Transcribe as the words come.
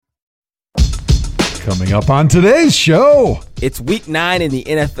Coming up on today's show. It's week 9 in the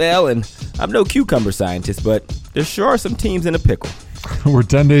NFL, and I'm no cucumber scientist, but there sure are some teams in a pickle. We're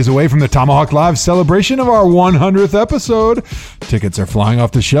 10 days away from the Tomahawk Live celebration of our 100th episode. Tickets are flying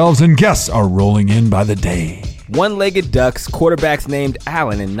off the shelves, and guests are rolling in by the day. One-legged ducks, quarterbacks named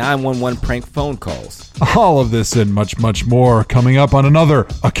Allen, and 911 prank phone calls. All of this and much, much more coming up on another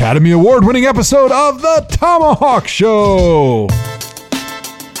Academy Award-winning episode of The Tomahawk Show.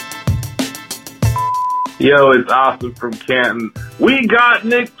 Yo, it's Austin from Canton. We got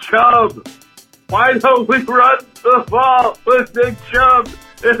Nick Chubb. Why don't we run the ball with Nick Chubb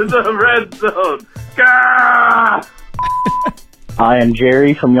in the red zone? Gah! I am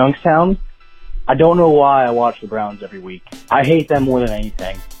Jerry from Youngstown. I don't know why I watch the Browns every week. I hate them more than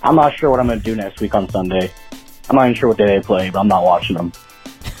anything. I'm not sure what I'm going to do next week on Sunday. I'm not even sure what day they play, but I'm not watching them.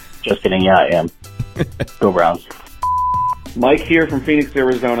 Just kidding. Yeah, I am. Go Browns. Mike here from Phoenix,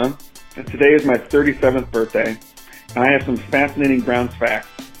 Arizona. And today is my 37th birthday, and I have some fascinating Browns facts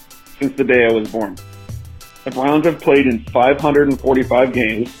since the day I was born. The Browns have played in 545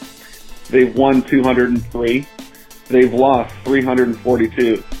 games. They've won 203. They've lost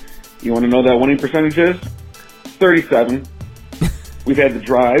 342. You want to know that winning percentage is? 37. We've had the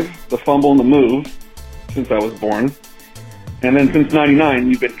drive, the fumble, and the move since I was born. And then since 99,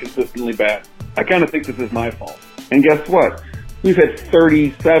 we've been consistently bad. I kind of think this is my fault. And guess what? We've had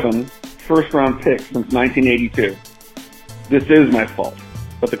 37 first-round picks since 1982. This is my fault.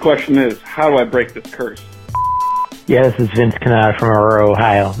 But the question is, how do I break this curse? Yeah, this is Vince Canard from Aurora,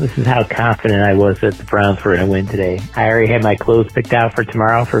 Ohio. This is how confident I was that the Browns were going to win today. I already had my clothes picked out for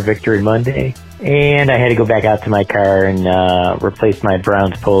tomorrow for Victory Monday. And I had to go back out to my car and replace my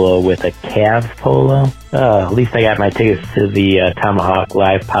Browns polo with a Cavs polo. At least I got my tickets to the Tomahawk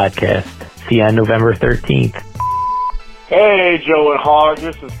Live podcast. See you on November 13th. Hey, Joe and Hog,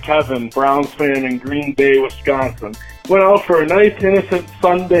 this is Kevin, Browns fan in Green Bay, Wisconsin. Went out for a nice, innocent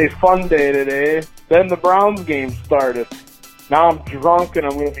Sunday fun day today. Then the Browns game started. Now I'm drunk and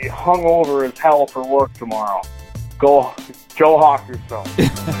I'm going to be hungover as hell for work tomorrow. Go, Joe Hawk yourself.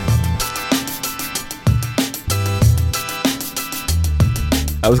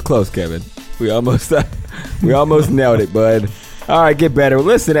 That was close, Kevin. We almost nailed it, bud. All right, get better.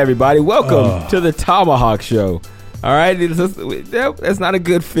 Listen, everybody, welcome to the Tomahawk Show. All right, that's not a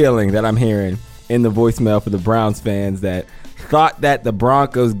good feeling that I'm hearing in the voicemail for the Browns fans that thought that the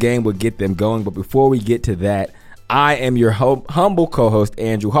Broncos game would get them going. But before we get to that, I am your humble co-host,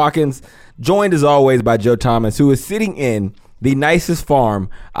 Andrew Hawkins, joined as always by Joe Thomas, who is sitting in the nicest farm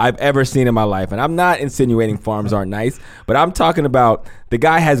I've ever seen in my life. And I'm not insinuating farms aren't nice, but I'm talking about the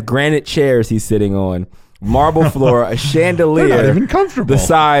guy has granite chairs he's sitting on, marble floor, a chandelier, They're not even comfortable, the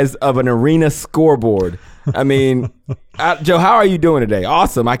size of an arena scoreboard. I mean, Joe, how are you doing today?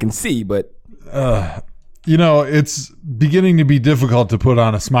 Awesome, I can see, but it's beginning to be difficult to put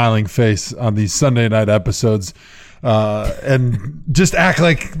on a smiling face on these Sunday night episodes and just act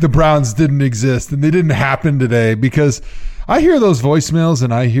like the Browns didn't exist and they didn't happen today, because I hear those voicemails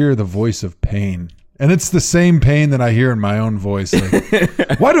and I hear the voice of pain. And it's the same pain that I hear in my own voice.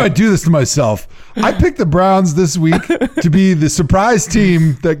 Like, why do I do this to myself? I picked the Browns this week to be the surprise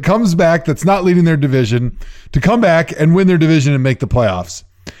team that comes back, that's not leading their division, to come back and win their division and make the playoffs.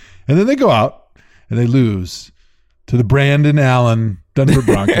 And then they go out and they lose to the Brandon Allen Denver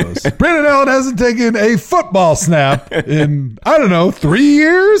Broncos. Brandon Allen hasn't taken a football snap in, 3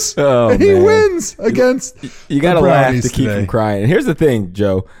 years. And he wins against You got to laugh to keep today from crying. And here's the thing,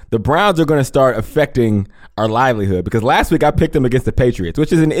 Joe. The Browns are going to start affecting our livelihood, because last week I picked them against the Patriots,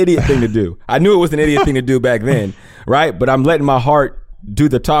 which is an idiot thing to do. I knew it was an idiot thing to do back then, right? But I'm letting my heart do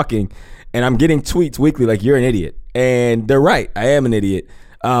the talking, and I'm getting tweets weekly like, you're an idiot. And they're right. I am an idiot.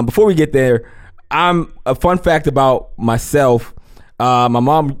 Before we get there, a fun fact about myself. My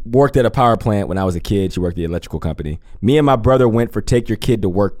mom worked at a power plant when I was a kid. She worked at the electrical company. Me and my brother went for Take Your Kid to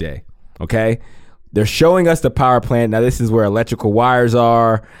Work Day. Okay? They're showing us the power plant. Now, this is where electrical wires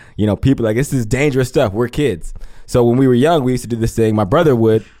are. People like, this is dangerous stuff. We're kids. So when we were young, we used to do this thing. My brother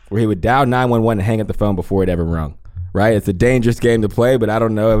would, where he would dial 911 and hang up the phone before it ever rung. Right? It's a dangerous game to play, but I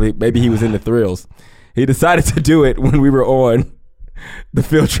don't know. Maybe he was in the thrills. He decided to do it when we were on the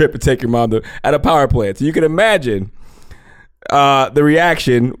field trip to take your mom at a power plant. So you can imagine the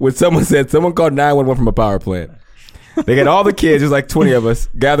reaction when someone called 911 from a power plant. They got all the kids, there's like 20 of us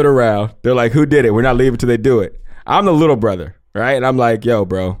gathered around. They're like, who did it? We're not leaving till they do it. I'm the little brother, right? And I'm like, yo,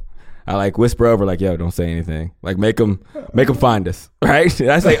 bro. I like whisper over like, yo, don't say anything. Like make them find us, right?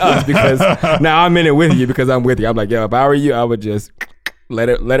 And I say us because now I'm in it with you because I'm with you. I'm like, yo, if I were you, I would just let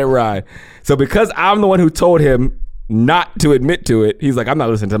it ride. So because I'm the one who told him not to admit to it, he's like, I'm not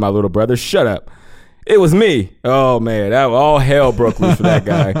listening to my little brother. Shut up. It was me. Oh, man. All hell broke loose for that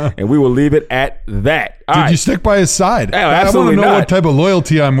guy. And we will leave it at that. Did you stick by his side? Absolutely I want to know not. what type of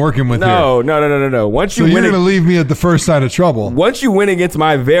loyalty I'm working with here. No. Once So you're going to leave me at the first sign of trouble. Once you went against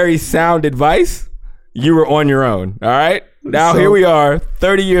my very sound advice, you were on your own. All right? Now here we are,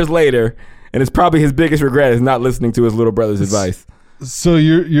 30 years later, and it's probably his biggest regret is not listening to his little brother's advice. So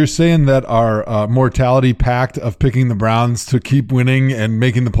you're saying that our mortality pact of picking the Browns to keep winning and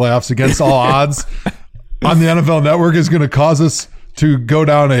making the playoffs against all odds on the NFL Network is going to cause us to go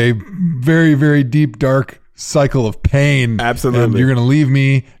down a very, very deep, dark cycle of pain. Absolutely. And you're going to leave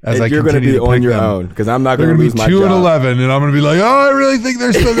me as I you're continue going to be on your them. own because I'm not going to lose my job. They're going to be 2-11, and I'm going to be like, oh, I really think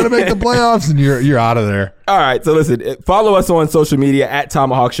they're still going to make the playoffs, and you're out of there. All right, so listen, follow us on social media at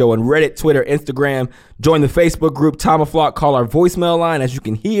Tomahawk Show on Reddit, Twitter, Instagram. Join the Facebook group Tomahawk. Call our voicemail line. As you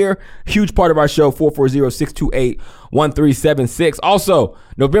can hear, huge part of our show, 440-628-1376. Also,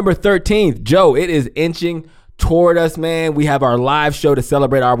 November 13th, Joe, it is inching toward us, man. We have our live show to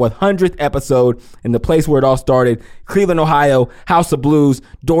celebrate our 100th episode in the place where it all started, Cleveland, Ohio, House of Blues.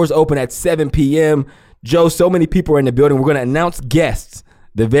 Doors open at 7 p.m. Joe, so many people are in the building. We're going to announce guests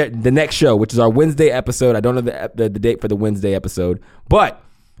the next show, which is our Wednesday episode. I don't know the date for the Wednesday episode, but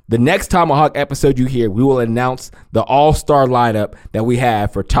the next Tomahawk episode you hear, we will announce the all-star lineup that we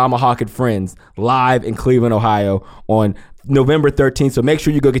have for Tomahawk and Friends live in Cleveland, Ohio on November 13th. So make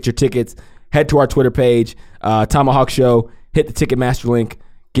sure you go get your tickets. Head to our Twitter page, Tomahawk Show, hit the Ticketmaster link,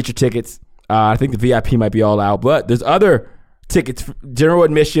 get your tickets. I think the VIP might be all out, but there's other tickets, general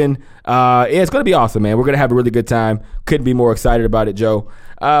admission. It's going to be awesome, man. We're going to have a really good time. Couldn't be more excited about it, Joe.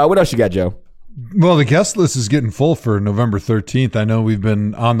 What else you got, Joe? Well, the guest list is getting full for November 13th. I know we've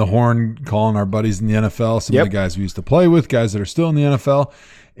been on the horn calling our buddies in the NFL, some of the guys we used to play with, guys that are still in the NFL.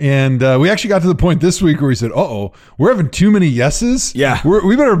 And we actually got to the point this week where we said, we're having too many yeses. Yeah.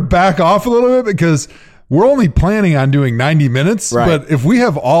 We better back off a little bit because we're only planning on doing 90 minutes. Right. But if we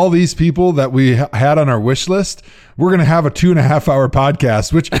have all these people that we had on our wish list, we're going to have a 2.5 hour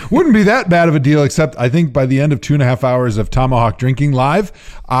podcast, which wouldn't be that bad of a deal, except I think by the end of 2.5 hours of Tomahawk drinking live,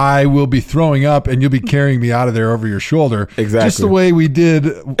 I will be throwing up and you'll be carrying me out of there over your shoulder. Exactly. Just the way we did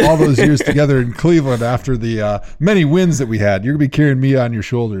all those years together in Cleveland after the many wins that we had. You're going to be carrying me on your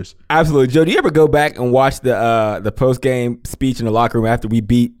shoulders. Absolutely. Joe, do you ever go back and watch the post-game speech in the locker room after we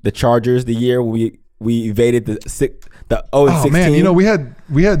beat the Chargers the year when we evaded the 0-16? Oh man,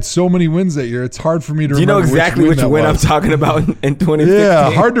 we had so many wins that year. It's hard for me to remember. Do you know exactly which win I'm talking about in 2016? Yeah,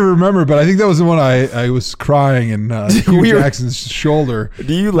 hard to remember, but I think that was the one I was crying in Hugh Jackson's shoulder.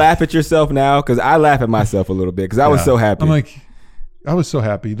 Do you laugh at yourself now? Because I laugh at myself a little bit because I was so happy. I'm like, I was so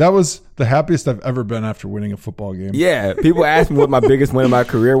happy. That was the happiest I've ever been after winning a football game. Yeah, people ask me what my biggest win of my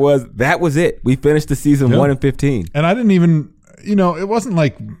career was. That was it. We finished the season 1-15. And I didn't even, it wasn't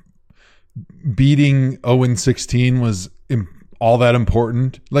like beating 0-16 was all that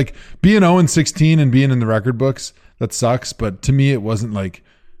important. Like being 0-16 and being in the record books, that sucks. But to me, it wasn't like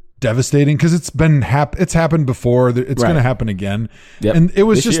devastating because it's happened before. It's going to happen again. Yep. And it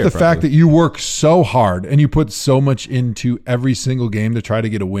was This just year, the fact that you work so hard and you put so much into every single game to try to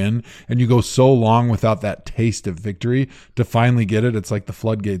get a win, and you go so long without that taste of victory to finally get it. It's like the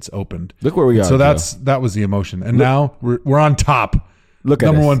floodgates opened. Look where we are. So that was the emotion. And now we're on top. Look at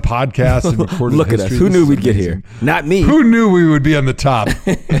number us. one podcast in recorded Look at us. history. Who This knew is we'd get amazing. here? Not me. Who knew we would be on the top?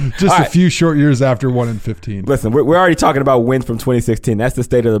 Just right. a few short years after 1-15. Listen, we're already talking about wins from 2016. That's the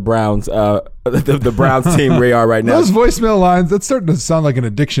state of the Browns, the Browns team where we are right now. Those voicemail lines, that's starting to sound like an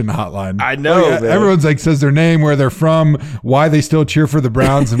addiction hotline. I know, man. Everyone's like says their name, where they're from, why they still cheer for the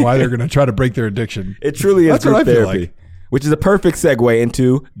Browns, and why they're going to try to break their addiction. It truly is That's what group I feel therapy, like. which is a perfect segue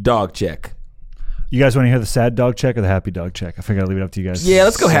into dog check. You guys want to hear the sad dog check or the happy dog check? I think I'll leave it up to you guys. Yeah,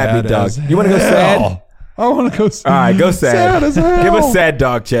 let's go happy Sad dog. as You want to go sad? hell. I want to go sad. All right, go sad. Sad as hell. Give us sad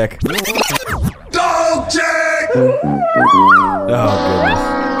dog check. Dog check!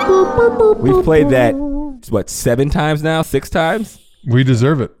 Oh, goodness. We've played that, 7 times now? 6 times? We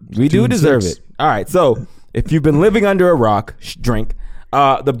deserve it. We 2 do and deserve 6. it. All right, so if you've been living under a rock, drink.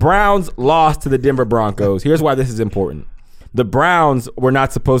 The Browns lost to the Denver Broncos. Here's why this is important. The Browns were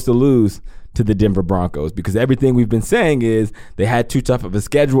not supposed to lose to the Denver Broncos because everything we've been saying is they had too tough of a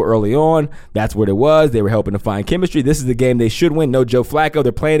schedule early on. That's what it was. They were helping to find chemistry. This is the game they should win. No Joe Flacco.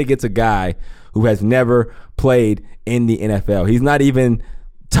 They're playing against a guy who has never played in the NFL. He's not even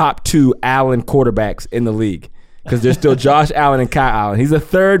top 2 Allen quarterbacks in the league because there's still Josh Allen and Kyle Allen. He's the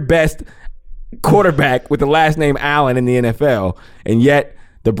 3rd best quarterback with the last name Allen in the NFL, and yet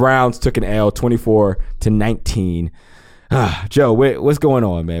the Browns took an L 24-19. Joe, what's going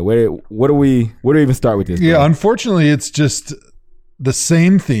on, man? Where do we even start with this? Yeah, bro? unfortunately, it's just the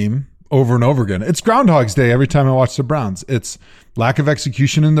same theme over and over again. It's Groundhog's Day every time I watch the Browns. It's lack of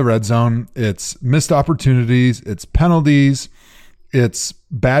execution in the red zone. It's missed opportunities. It's penalties. It's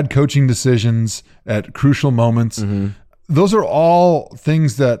bad coaching decisions at crucial moments. Those are all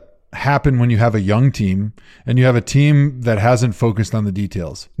things that happen when you have a young team and you have a team that hasn't focused on the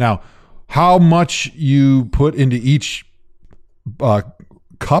details. Now, how much you put into each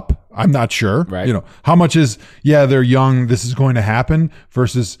cup, I'm not sure. Right. You know, how much is, yeah, they're young, this is going to happen,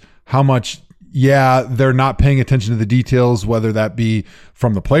 versus how much, yeah, they're not paying attention to the details, whether that be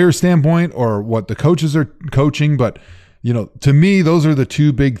from the player standpoint or what the coaches are coaching. But, you know, to me, those are the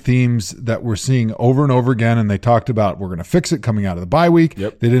two big themes that we're seeing over and over again. And they talked about, we're going to fix it coming out of the bye week.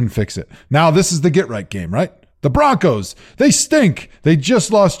 Yep. They didn't fix it. Now this is the get right game, right? The Broncos, they stink. They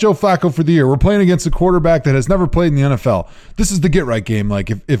just lost Joe Flacco for the year. We're playing against a quarterback that has never played in the NFL. This is the get right game. Like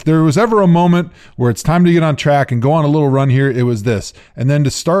if there was ever a moment where it's time to get on track and go on a little run here, it was this. And then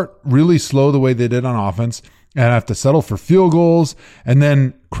to start really slow the way they did on offense and have to settle for field goals, and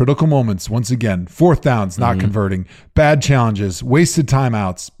then critical moments once again, fourth downs, not converting, bad challenges, wasted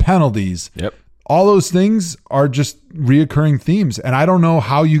timeouts, penalties. Yep. All those things are just reoccurring themes. And I don't know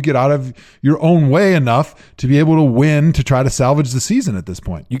how you get out of your own way enough to be able to win to try to salvage the season at this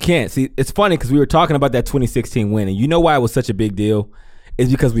point. You can't. See, it's funny because we were talking about that 2016 win, and you know why it was such a big deal?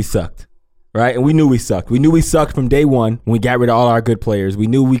 It's because we sucked, right? And we knew we sucked. We knew we sucked from day one when we got rid of all our good players. We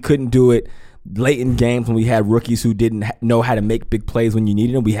knew we couldn't do it late in games when we had rookies who didn't know how to make big plays when you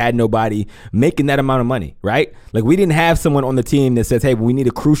needed them. We had nobody making that amount of money, right? Like, we didn't have someone on the team that says, hey, we need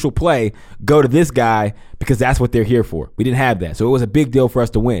a crucial play, go to this guy because that's what they're here for. We didn't have that. So it was a big deal for us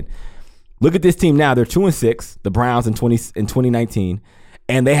to win. Look at this team now. They're 2-6, the Browns in 2019,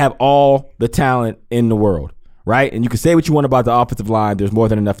 and they have all the talent in the world, right? And you can say what you want about the offensive line. There's more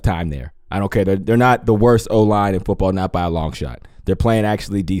than enough time there. I don't care. They're not the worst O-line in football, not by a long shot. They're playing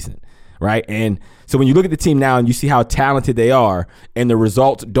actually decent. Right. And so when you look at the team now and you see how talented they are and the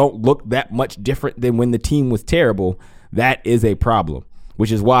results don't look that much different than when the team was terrible, that is a problem,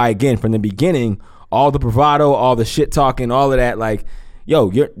 which is why, again, from the beginning, all the bravado, all the shit talking, all of that, like,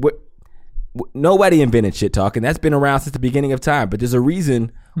 yo, nobody invented shit talking. That's been around since the beginning of time. But there's a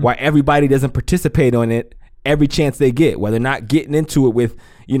reason why everybody doesn't participate on it every chance they get, where they're not getting into it with,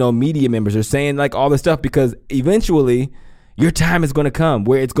 you know, media members or saying like all this stuff, because eventually your time is going to come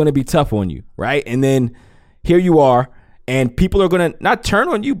where it's going to be tough on you, right? And then here you are, and people are going to not turn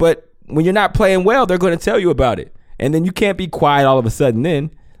on you, but when you're not playing well, they're going to tell you about it. And then you can't be quiet all of a sudden.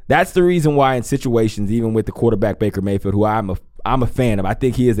 Then that's the reason why in situations, even with the quarterback Baker Mayfield, who I'm a fan of, I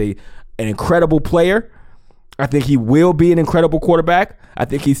think he is an incredible player. I think he will be an incredible quarterback. I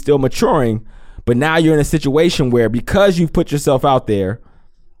think he's still maturing. But now you're in a situation where, because you've put yourself out there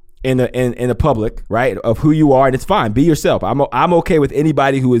in the public, right, of who you are, and it's fine, be yourself. I'm okay with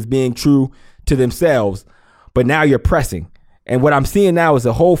anybody who is being true to themselves, but now you're pressing. And what I'm seeing now is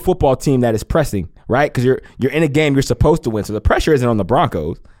a whole football team that is pressing, right? Because you're in a game you're supposed to win, so the pressure isn't on the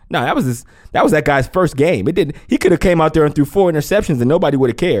Broncos. No, that was that guy's first game. He could have came out there and threw 4 interceptions and nobody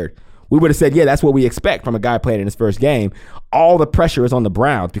would have cared. We would have said, yeah, that's what we expect from a guy playing in his first game. All the pressure is on the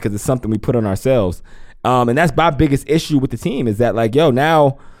Browns because it's something we put on ourselves. And that's my biggest issue with the team, is that, like, yo,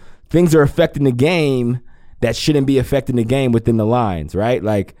 now things are affecting the game that shouldn't be affecting the game within the lines, right?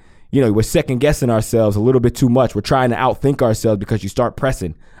 Like, you know, we're second guessing ourselves a little bit too much. We're trying to outthink ourselves because you start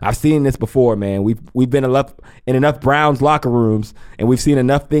pressing. I've seen this before, man. We've been in enough Browns locker rooms, and we've seen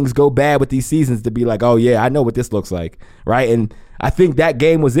enough things go bad with these seasons to be like, oh yeah, I know what this looks like, right? And I think that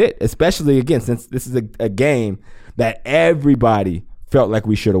game was it, especially, again, since this is a game that everybody felt like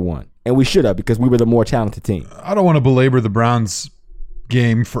we should have won. And we should have, because we were the more talented team. I don't want to belabor the Browns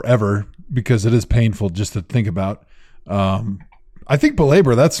game forever because it is painful just to think about. I think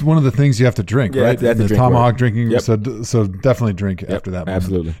belabor, that's one of the things you have to drink, right? That's the drink tomahawk word. drinking. Yep. So definitely drink after that moment.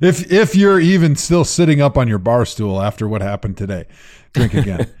 Absolutely. If you're even still sitting up on your bar stool after what happened today, drink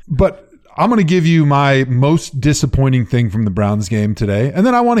again. But I'm going to give you my most disappointing thing from the Browns game today, and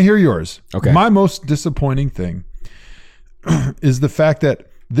then I want to hear yours. Okay. My most disappointing thing is the fact that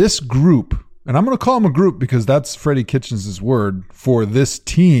this group, and I'm going to call them a group because that's Freddie Kitchens' word for this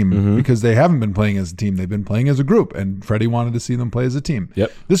team, because they haven't been playing as a team. They've been playing as a group, and Freddie wanted to see them play as a team.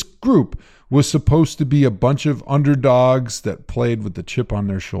 Yep. This group was supposed to be a bunch of underdogs that played with the chip on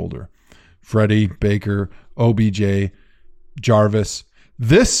their shoulder. Freddie, Baker, OBJ, Jarvis.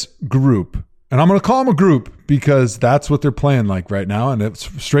 This group, and I'm going to call them a group because that's what they're playing like right now, and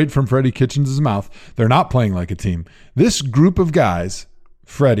it's straight from Freddie Kitchens' mouth. They're not playing like a team. This group of guys,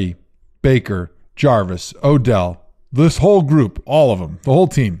 Freddie, Baker, Jarvis, Odell, this whole group, all of them, the whole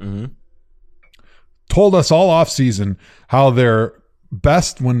team, told us all off season how they're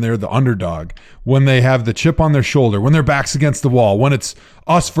best when they're the underdog, when they have the chip on their shoulder, when their back's against the wall, when it's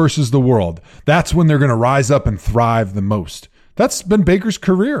us versus the world. That's when they're going to rise up and thrive the most. That's been Baker's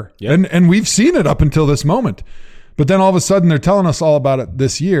career. Yep. And we've seen it up until this moment. But then all of a sudden they're telling us all about it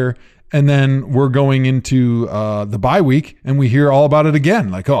this year. And then we're going into the bye week and we hear all about it again.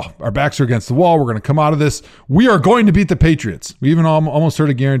 Like, oh, our backs are against the wall. We're going to come out of this. We are going to beat the Patriots. We even almost heard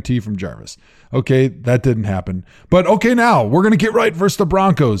a guarantee from Jarvis. Okay, that didn't happen. But okay, now we're going to get right versus the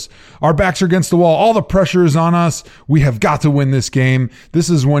Broncos. Our backs are against the wall. All the pressure is on us. We have got to win this game. This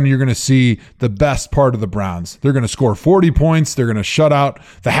is when you're going to see the best part of the Browns. They're going to score 40 points. They're going to shut out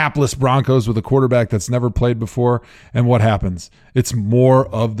the hapless Broncos with a quarterback that's never played before. And what happens? It's more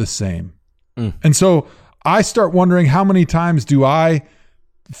of the same. And so I start wondering, how many times do I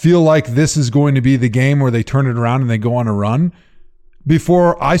feel like this is going to be the game where they turn it around and they go on a run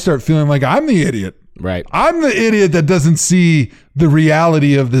before I start feeling like I'm the idiot. Right. I'm the idiot that doesn't see the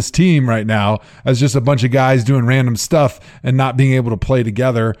reality of this team right now as just a bunch of guys doing random stuff and not being able to play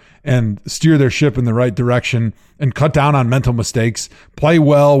together and steer their ship in the right direction and cut down on mental mistakes, play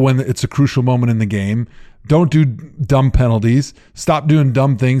well when it's a crucial moment in the game. Don't do dumb penalties. Stop doing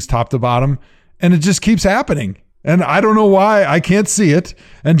dumb things top to bottom. And it just keeps happening. And I don't know why I can't see it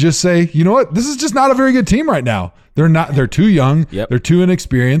and just say, you know what? This is just not a very good team right now. They're too young. Yep. They're too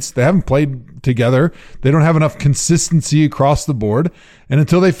inexperienced. They haven't played together. They don't have enough consistency across the board. And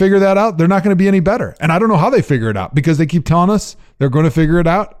until they figure that out, they're not going to be any better. And I don't know how they figure it out because they keep telling us they're going to figure it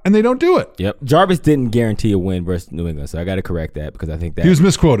out and they don't do it. Yep. Jarvis didn't guarantee a win versus New England, so I got to correct that because I think that he was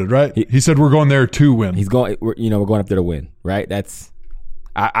misquoted, right? He said we're going there to win. We're going up there to win, right? That's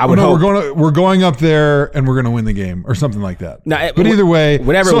I would hope. We're going up there and we're going to win the game or something like that. No, but either way,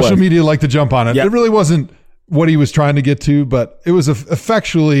 social media like to jump on it. Yep. It really wasn't what he was trying to get to, but it was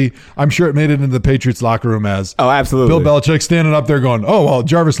effectually, I'm sure it made it into the Patriots locker room as absolutely Bill Belichick standing up there going, oh, well,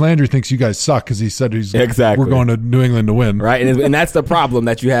 Jarvis Landry thinks you guys suck because he said we're going to New England to win. Right. And that's the problem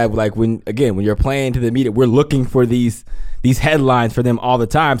that you have. Like when you're playing to the media, we're looking for these headlines for them all the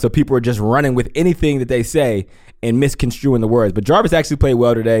time. So people are just running with anything that they say and misconstruing the words. But Jarvis actually played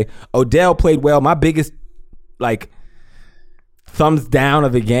well today. Odell played well. My biggest thumbs down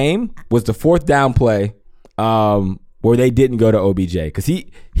of the game was the fourth down play where they didn't go to OBJ because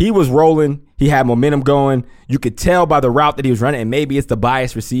he was rolling. He had momentum going. You could tell by the route that he was running, and maybe it's the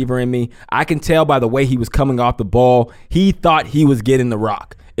biased receiver in me. I can tell by the way he was coming off the ball. He thought he was getting the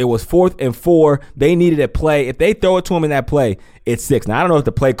rock. It was 4th and 4. They needed a play. If they throw it to him in that play, it's 6. Now, I don't know if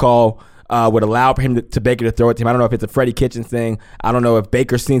the play call would allow for him to Baker to throw it to him. I don't know if it's a Freddie Kitchens thing. I don't know if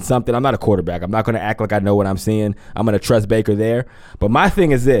Baker's seen something. I'm not a quarterback. I'm not going to act like I know what I'm seeing. I'm going to trust Baker there. But my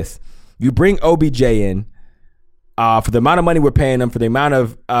thing is this. You bring OBJ in for the amount of money we're paying him, for the amount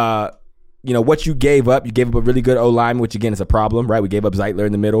of what you gave up. You gave up a really good O-line, which, again, is a problem, right? We gave up Zeitler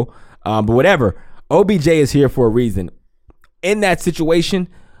in the middle. But whatever. OBJ is here for a reason. In that situation,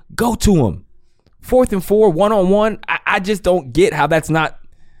 go to him. 4th and 4, one-on-one. I just don't get how that's not,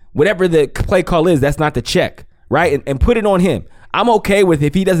 whatever the play call is, that's not the check, right? And put it on him. I'm okay with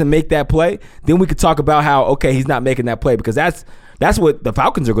if he doesn't make that play, then we could talk about how, okay, he's not making that play because that's what the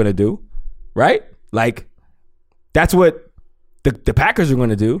Falcons are going to do, right? Like, that's what the Packers are going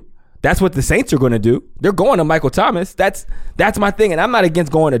to do. That's what the Saints are going to do. They're going to Michael Thomas. That's my thing, and I'm not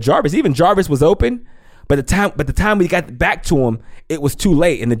against going to Jarvis. Even Jarvis was open, but the time we got back to him, it was too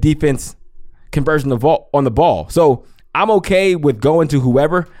late in the defense conversion on the ball. So I'm okay with going to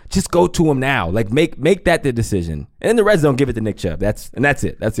whoever. Just go to him now. Like make that the decision. And in the red zone, give it to Nick Chubb. That's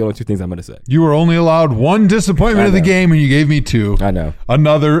it. That's the only two things I'm going to say. You were only allowed one disappointment of the game, and you gave me 2. I know.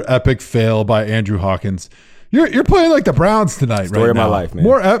 Another epic fail by Andrew Hawkins. You're playing like the Browns tonight, Story right of now. my life, man.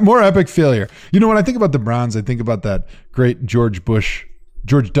 More epic failure. You know, when I think about the Browns, I think about that great George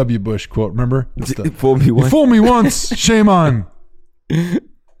W. Bush quote. Remember? Fool me once. You fool me once. Shame on.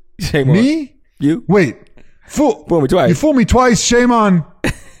 Shame on. Me? You? Wait. Fool me twice. You fool me twice. Shame on.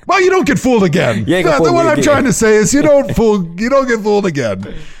 Well, you don't get fooled again. What I'm trying to say is you don't get fooled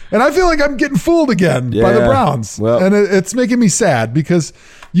again. And I feel like I'm getting fooled again by the Browns. Well, and it's making me sad because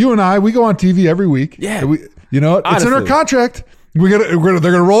you and I, we go on TV every week. Yeah. It's in our contract. They're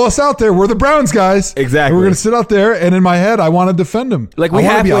gonna roll us out there. We're the Browns guys. Exactly. And we're gonna sit out there, and in my head, I want to defend them. Like I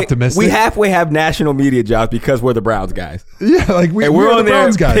want to be optimistic. We halfway have national media jobs because we're the Browns guys. Yeah, like we're on the there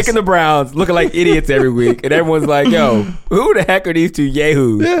Browns guys, picking the Browns, looking like idiots every week, and everyone's like, "Yo, who the heck are these two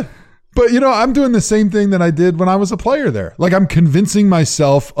yahoos?" Yeah. But, I'm doing the same thing that I did when I was a player there. Like, I'm convincing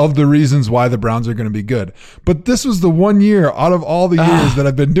myself of the reasons why the Browns are going to be good. But this was the one year out of all the years that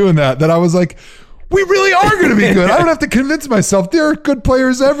I've been doing that I was like, We really are going to be good. I don't have to convince myself. There are good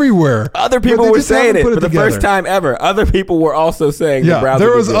players everywhere. Other people were saying it for the first time ever. Other people were also saying the Browns.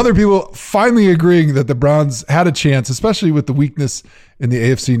 There was other people finally agreeing that the Browns had a chance, especially with the weakness in the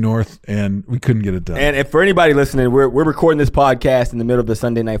AFC North, and we couldn't get it done. And for anybody listening, we're recording this podcast in the middle of the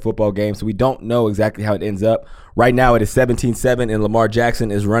Sunday Night Football game, so we don't know exactly how it ends up. Right now, it is 17-7, and Lamar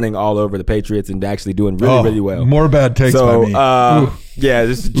Jackson is running all over the Patriots and actually doing really well. More bad takes by me.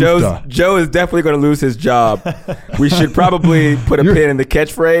 Joe is definitely going to lose his job. We should probably put a pin in the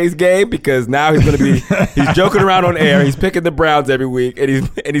catchphrase game because now he's going to be he's joking around on air. He's picking the Browns every week, and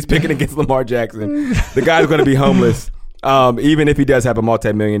he's picking against Lamar Jackson. The guy's going to be homeless. Even if he does have a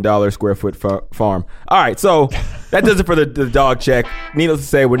multi-million-dollar square foot farm. All right, so that does it for the dog check. Needless to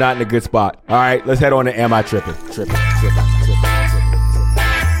say, we're not in a good spot. All right, let's head on to Am I Tripping? Tripping.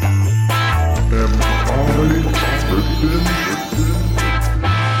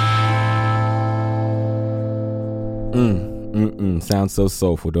 Sounds so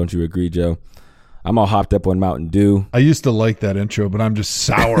soulful, don't you agree, Joe? I'm all hopped up on Mountain Dew. I used to like that intro, but I'm just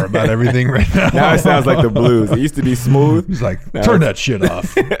sour about everything right now. Now it sounds like the blues. It used to be smooth. He's like, turn that shit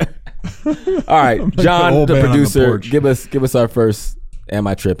off. All right, John, the producer, give us our first Am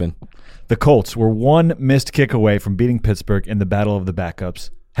I Tripping? The Colts were one missed kick away from beating Pittsburgh in the battle of the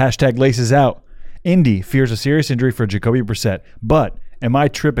backups. Hashtag laces out. Indy fears a serious injury for Jacoby Brissett. But am I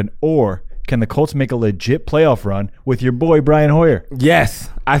tripping, or can the Colts make a legit playoff run with your boy Brian Hoyer? Yes.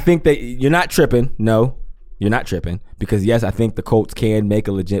 I think that you're not tripping. No, you're not tripping. Because, yes, I think the Colts can make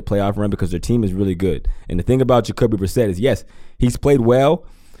a legit playoff run because their team is really good. And the thing about Jacoby Brissett is, yes, he's played well,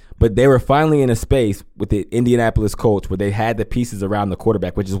 but they were finally in a space with the Indianapolis Colts where they had the pieces around the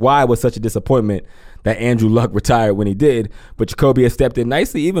quarterback, which is why it was such a disappointment that Andrew Luck retired when he did. But Jacoby has stepped in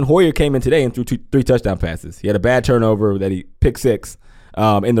nicely. Even Hoyer came in today and threw 3 touchdown passes. He had a bad turnover that he picked 6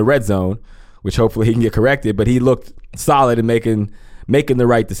 in the red zone, which hopefully he can get corrected, but he looked solid in making the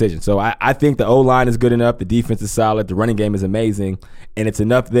right decision. So I think the O-line is good enough, the defense is solid, the running game is amazing, and it's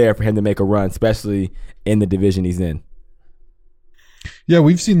enough there for him to make a run, especially in the division he's in. Yeah,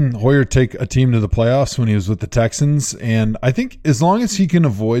 we've seen Hoyer take a team to the playoffs when he was with the Texans, and I think as long as he can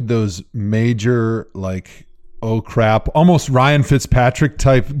avoid those major, like, oh crap, almost Ryan Fitzpatrick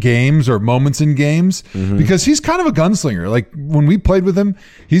type games or moments in games, because he's kind of a gunslinger. Like when we played with him,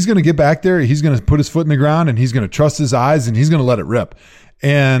 he's going to get back there, he's going to put his foot in the ground, and he's going to trust his eyes, and he's going to let it rip.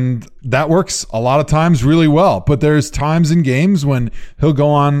 And that works a lot of times really well. But there's times in games when he'll go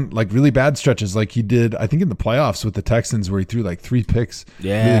on like really bad stretches, like he did, I think, in the playoffs with the Texans, where he threw like 3 picks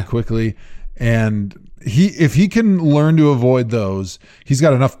really quickly. And if he can learn to avoid those, he's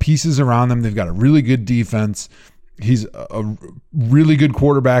got enough pieces around them. They've got a really good defense. He's a really good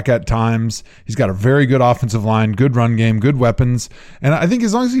quarterback at times. He's got a very good offensive line, good run game, good weapons. And I think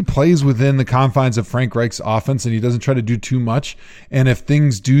as long as he plays within the confines of Frank Reich's offense and he doesn't try to do too much, and if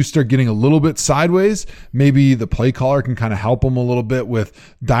things do start getting a little bit sideways, maybe the play caller can kind of help him a little bit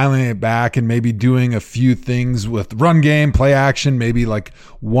with dialing it back and maybe doing a few things with run game, play action, maybe like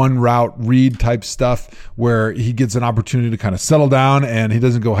one route read type stuff where he gets an opportunity to kind of settle down and he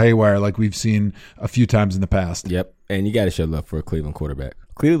doesn't go haywire like we've seen a few times in the past. Yep. And you got to show love for a Cleveland quarterback.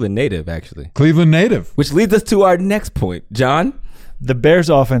 Cleveland native, actually. Cleveland native. Which leads us to our next point. John? The Bears'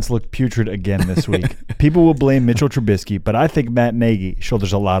 offense looked putrid again this week. People will blame Mitchell Trubisky, but I think Matt Nagy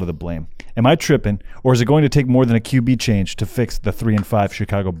shoulders a lot of the blame. Am I tripping, or is it going to take more than a QB change to fix the 3-5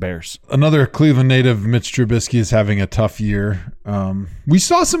 Chicago Bears? Another Cleveland native, Mitch Trubisky, is having a tough year. We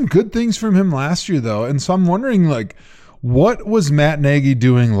saw some good things from him last year, though, and so I'm wondering, like, what was Matt Nagy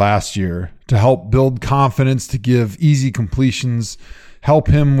doing last year to help build confidence, to give easy completions, help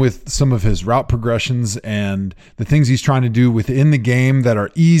him with some of his route progressions and the things he's trying to do within the game that are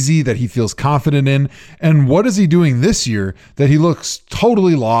easy, that he feels confident in? And what is he doing this year that he looks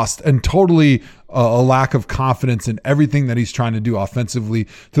totally lost and totally a lack of confidence in everything that he's trying to do offensively,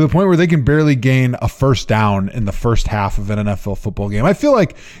 to the point where they can barely gain a first down in the first half of an NFL football game? I feel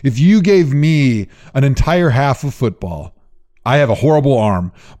like if you gave me an entire half of football, I have a horrible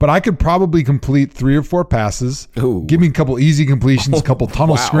arm, but I could probably complete 3 or 4 passes. Ooh. Give me a couple easy completions, a couple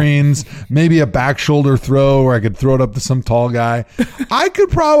tunnel screens, maybe a back shoulder throw where I could throw it up to some tall guy. I could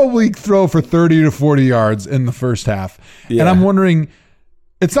probably throw for 30 to 40 yards in the first half. Yeah. And I'm wondering,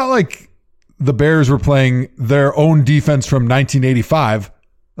 it's not like the Bears were playing their own defense from 1985.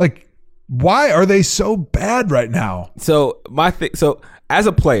 Like, why are they so bad right now? So as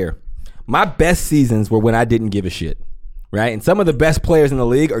a player, my best seasons were when I didn't give a shit. Right? And some of the best players in the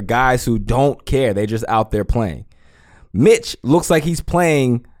league are guys who don't care. They're just out there playing. Mitch looks like he's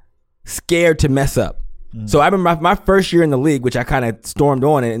playing scared to mess up. So I remember my first year in the league, which I kind of stormed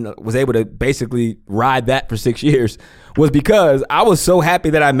on and was able to basically ride that for 6 years, was because I was so happy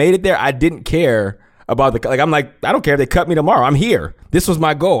that I made it there. I didn't care about I'm like, I don't care if they cut me tomorrow. I'm here. This was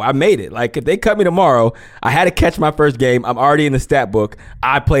my goal. I made it. Like, if they cut me tomorrow, I had to catch my first game. I'm already in the stat book.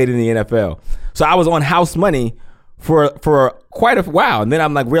 I played in the NFL. So I was on house money for quite a while. And then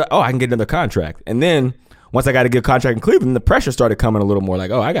I'm like, I can get another contract. And then once I got a good contract in Cleveland, the pressure started coming a little more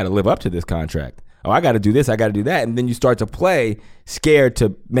like, I got to live up to this contract. I got to do this. I got to do that. And then you start to play scared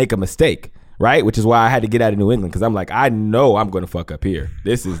to make a mistake, right? Which is why I had to get out of New England, because I'm like, I know I'm going to fuck up here.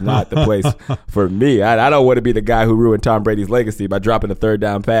 This is not the place for me. I don't want to be the guy who ruined Tom Brady's legacy by dropping a third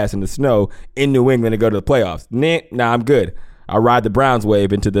down pass in the snow in New England to go to the playoffs. Nah, I'm good. I'll ride the Browns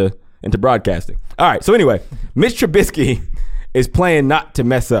wave into broadcasting. All right, so anyway, Mitch Trubisky is playing not to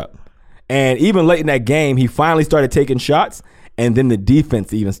mess up. And even late in that game, he finally started taking shots, and then the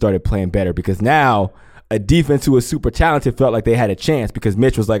defense even started playing better, because now a defense who was super talented felt like they had a chance, because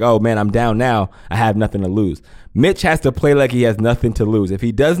Mitch was like, oh, man, I'm down now. I have nothing to lose. Mitch has to play like he has nothing to lose. If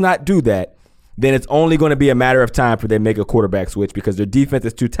he does not do that, then it's only going to be a matter of time for them to make a quarterback switch, because their defense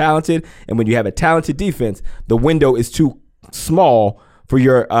is too talented. And when you have a talented defense, the window is too small for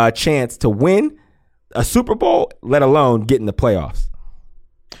your chance to win a Super Bowl, let alone get in the playoffs.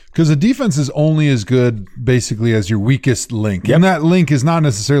 Because the defense is only as good, basically, as your weakest link. Yep. And that link is not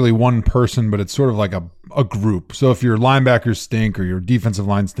necessarily one person, but it's sort of like a group. So if your linebackers stink, or your defensive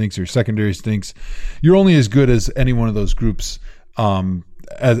line stinks, or your secondary stinks, you're only as good as any one of those groups,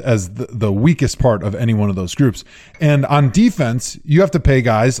 as the weakest part of any one of those groups. And on defense, you have to pay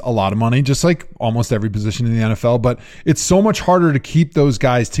guys a lot of money, just like almost every position in the NFL. But it's so much harder to keep those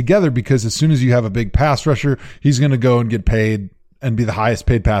guys together, because as soon as you have a big pass rusher, he's going to go and get paid and be the highest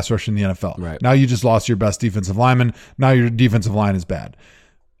paid pass rusher in the NFL. Right. Now you just lost your best defensive lineman. Now your defensive line is bad.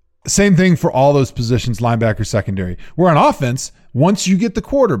 Same thing for all those positions, linebacker, secondary. Where on offense, once you get the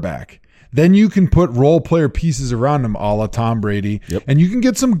quarterback, then you can put role player pieces around him, a la Tom Brady. Yep. And you can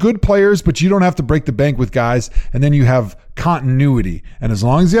get some good players, but you don't have to break the bank with guys. And then you have continuity. And as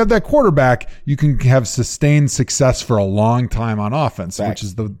long as you have that quarterback, you can have sustained success for a long time on offense, which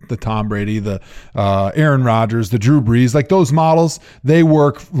is the Tom Brady, the Aaron Rodgers, the Drew Brees. Like, those models, they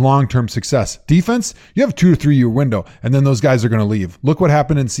work long-term success. Defense, you have a 2 or 3 year window, and then those guys are going to leave. Look what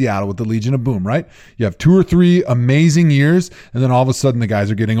happened in Seattle with the Legion of Boom, right? You have 2 or 3 amazing years, and then all of a sudden the guys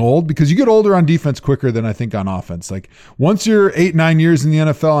are getting old, because you get older on defense quicker than I think on offense. Like, once you're 8-9 years in the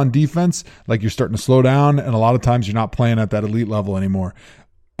NFL on defense, like, you're starting to slow down, and a lot of times you're not playing at that elite level anymore.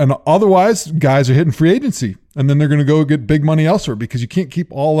 And otherwise, guys are hitting free agency, and then they're going to go get big money elsewhere, because you can't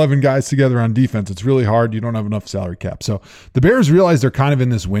keep all 11 guys together on defense. It's really hard. You don't have enough salary cap. So the Bears realize they're kind of in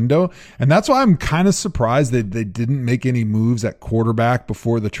this window, and that's why I'm kind of surprised that they didn't make any moves at quarterback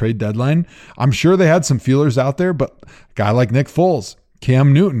before the trade deadline. I'm sure they had some feelers out there, but a guy like Nick Foles,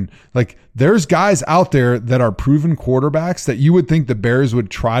 Cam Newton, like, there's guys out there that are proven quarterbacks that you would think the Bears would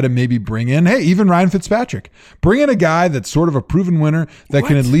try to maybe bring in. Hey, even Ryan Fitzpatrick. Bring in a guy that's sort of a proven winner that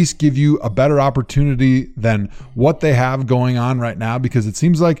can at least give you a better opportunity than what they have going on right now, because it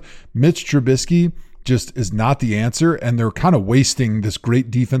seems like Mitch Trubisky just is not the answer, and they're kind of wasting this great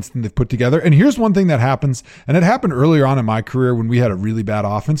defense that they've put together. And here's one thing that happens, and it happened earlier on in my career when we had a really bad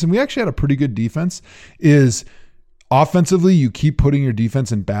offense, and we actually had a pretty good defense, is offensively, you keep putting your defense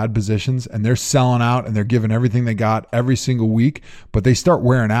in bad positions, and they're selling out and they're giving everything they got every single week, but they start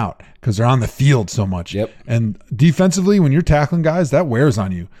wearing out because they're on the field so much. Yep. And defensively, when you're tackling guys, that wears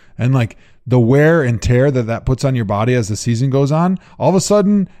on you. And like, the wear and tear that puts on your body as the season goes on, all of a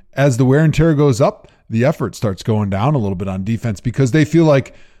sudden, as the wear and tear goes up, the effort starts going down a little bit on defense, because they feel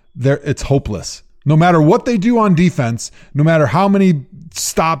like it's hopeless. No matter what they do on defense, no matter how many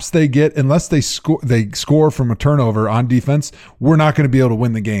stops they get, unless they score from a turnover on defense, we're not going to be able to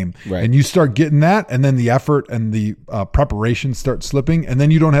win the game. Right. And you start getting that, and then the effort and the preparation start slipping, and then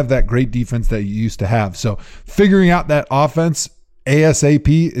you don't have that great defense that you used to have. So figuring out that offense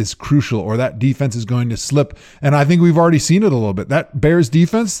ASAP is crucial, or that defense is going to slip. And I think we've already seen it a little bit. That Bears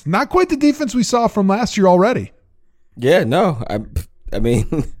defense, not quite the defense we saw from last year already. Yeah, no, I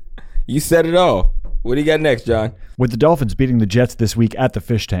mean, you said it all. What do you got next, John? With the Dolphins beating the Jets this week at the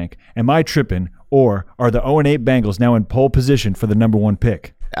Fish Tank, am I tripping, or are the 0-8 Bengals now in pole position for the number 1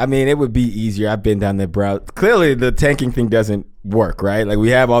 pick? I mean, it would be easier. I've been down that route. Clearly, the tanking thing doesn't work, right? Like, we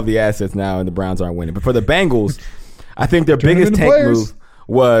have all the assets now, and the Browns aren't winning. But for the Bengals, I think their biggest tank move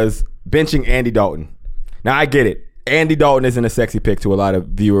was benching Andy Dalton. Now, I get it. Andy Dalton isn't a sexy pick to a lot of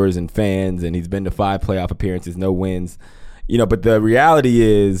viewers and fans, and he's been to 5 playoff appearances, no wins. But the reality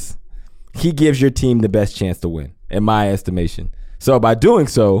is, he gives your team the best chance to win, in my estimation. So by doing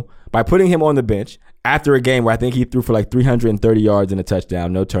so, by putting him on the bench after a game where I think he threw for like 330 yards and a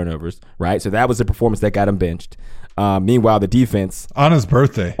touchdown, no turnovers, right? So that was the performance that got him benched. Meanwhile, the defense on his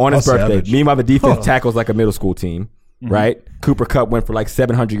birthday. Savage. Meanwhile, the defense tackles like a middle school team, right? Cooper Kupp went for like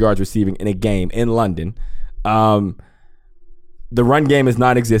 700 yards receiving in a game in London. The run game is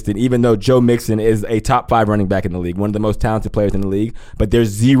non-existent, even though Joe Mixon is a top 5 running back in the league, one of the most talented players in the league, but there's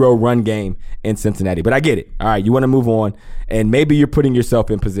zero run game in Cincinnati. But I get it. All right, you want to move on, and maybe you're putting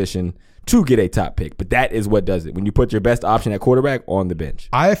yourself in position to get a top pick, but that is what does it. When you put your best option at quarterback on the bench.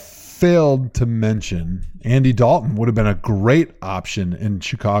 I failed to mention Andy Dalton would have been a great option in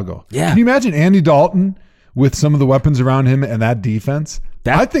Chicago. Yeah. Can you imagine Andy Dalton with some of the weapons around him and that defense?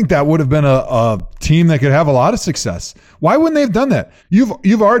 I think that would have been a team that could have a lot of success. Why wouldn't they have done that?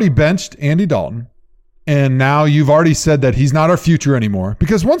 You've already benched Andy Dalton, and now you've already said that he's not our future anymore.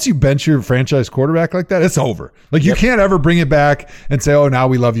 Because once you bench your franchise quarterback like that, it's over. Like you can't ever bring it back and say, "Oh, now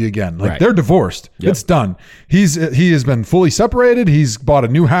we love you again." Like they're divorced. Yep. It's done. He has been fully separated. He's bought a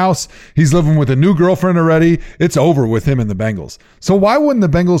new house. He's living with a new girlfriend already. It's over with him and the Bengals. So why wouldn't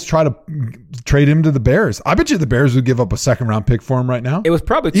the Bengals try to trade him to the Bears? I bet you the Bears would give up a 2nd-round pick for him right now. It was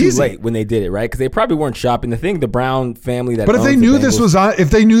probably too late when they did it, right? Because they probably weren't shopping. The Brown family that. But if they knew this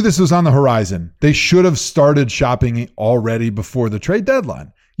was on the horizon, they should have started shopping already before the trade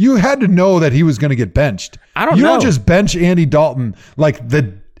deadline. You had to know that he was going to get benched. You don't just bench Andy Dalton like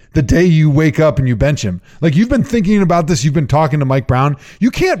the day you wake up and you bench him. Like you've been thinking about this. You've been talking to Mike Brown. You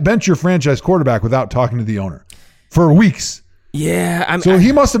can't bench your franchise quarterback without talking to the owner for weeks. Yeah,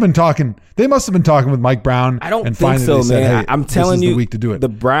 he must have been talking. They must have been talking with Mike Brown. I don't think so, said, man. Hey, I'm telling you, the week to do it. The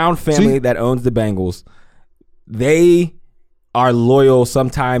Brown family that owns the Bengals, they are loyal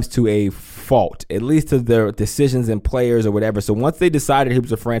sometimes to a fault, at least to their decisions and players or whatever. So once they decided he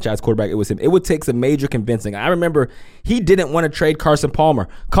was a franchise quarterback, it was him. It would take some major convincing. I remember he didn't want to trade Carson Palmer.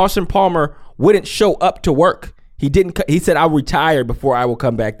 Carson Palmer wouldn't show up to work. He said, "I'll retire before I will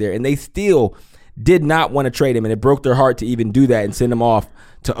come back there," and they still did not want to trade him, and it broke their heart to even do that and send him off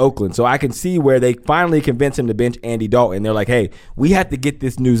to Oakland. So I can see where they finally convinced him to bench Andy Dalton. They're like, "Hey, we have to get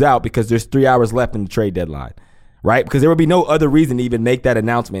this news out because there's 3 hours left in the trade deadline," right? Because there would be no other reason to even make that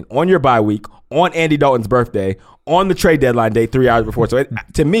announcement on your bye week, on Andy Dalton's birthday, on the trade deadline day 3 hours before. So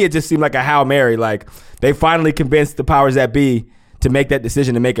to me, it just seemed like a Hail Mary. Like they finally convinced the powers that be to make that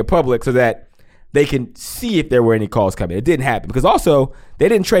decision to make it public so that they can see if there were any calls coming. It didn't happen because also they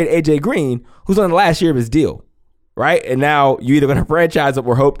didn't trade A.J. Green, who's on the last year of his deal, right? And now you're either going to franchise him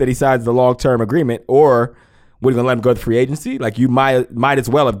or hope that he signs the long-term agreement, or we're going to let him go to free agency. Like you might as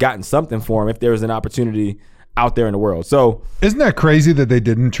well have gotten something for him if there was an opportunity out there in the world. So isn't that crazy that they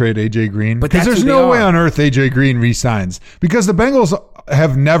didn't trade A.J. Green? But because there's no way on earth A.J. Green re-signs because the Bengals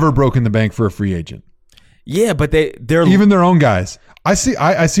have never broken the bank for a free agent. Yeah, but they're even their own guys. I see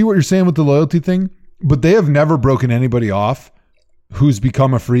what you're saying with the loyalty thing, but they have never broken anybody off who's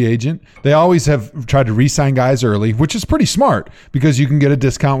become a free agent. They always have tried to re-sign guys early, which is pretty smart because you can get a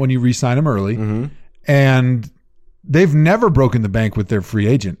discount when you re-sign them early. Mm-hmm. And they've never broken the bank with their free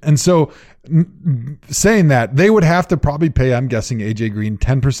agent. And so saying that, they would have to probably pay, I'm guessing, AJ Green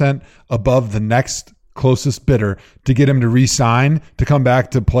 10% above the next closest bidder to get him to re-sign, to come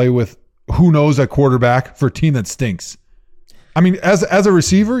back to play with who knows a quarterback for a team that stinks. I mean, as a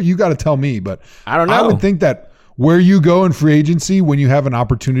receiver, you got to tell me, but I don't know. I would think that where you go in free agency when you have an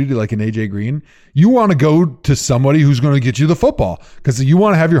opportunity like an AJ Green, you want to go to somebody who's going to get you the football because you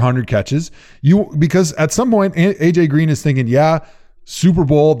want to have your 100 catches. Because at some point, AJ Green is thinking, yeah, Super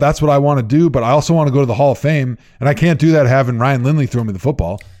Bowl, that's what I want to do, but I also want to go to the Hall of Fame, and I can't do that having Ryan Lindley throw me the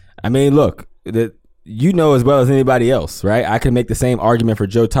football. I mean, look, you know as well as anybody else, right? I can make the same argument for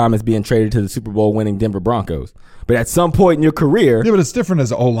Joe Thomas being traded to the Super Bowl winning Denver Broncos. But at some point in your career... Yeah, but it's different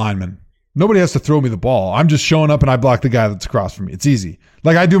as an O-lineman. Nobody has to throw me the ball. I'm just showing up and I block the guy that's across from me. It's easy.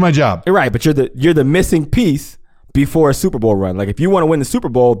 Like, I do my job. You're right, but you're the missing piece before a Super Bowl run. Like, if you want to win the Super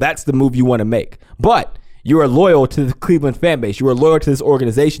Bowl, that's the move you want to make. But you are loyal to the Cleveland fan base. You are loyal to this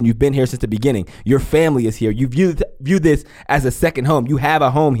organization. You've been here since the beginning. Your family is here. You view this as a second home. You have a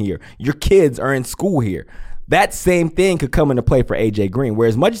home here. Your kids are in school here. That same thing could come into play for AJ Green, where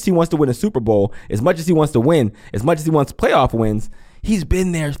as much as he wants to win a Super Bowl, as much as he wants to win, as much as he wants playoff wins, he's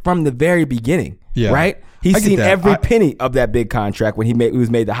been there from the very beginning, right? He's seen every penny of that big contract when he was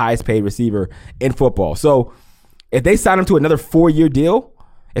made the highest paid receiver in football. So if they sign him to another 4-year deal,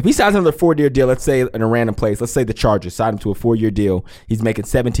 if he signs another 4-year deal, let's say in a random place, let's say the Chargers sign him to a 4-year deal, he's making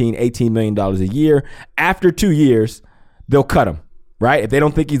 $17, $18 million a year. After 2 years, they'll cut him. Right? If they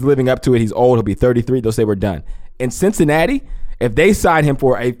don't think he's living up to it, he's old, he'll be 33, they'll say we're done. In Cincinnati, if they sign him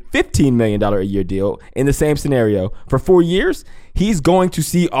for a $15 million a year deal in the same scenario for 4 years, he's going to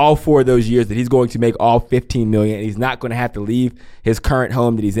see all 4 of those years that he's going to make all $15 million, and he's not going to have to leave his current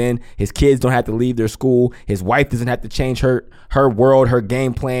home that he's in. His kids don't have to leave their school. His wife doesn't have to change her world, her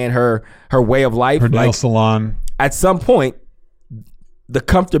game plan, her way of life. Her nail salon. At some point, the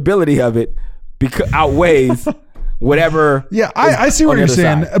comfortability of it outweighs whatever. Yeah, I see what you're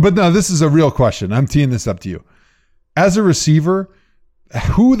saying. Side. But no, this is a real question. I'm teeing this up to you. As a receiver,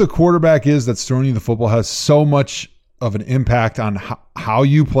 who the quarterback is that's throwing you the football has so much of an impact on how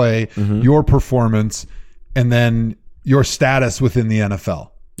you play, your performance, and then your status within the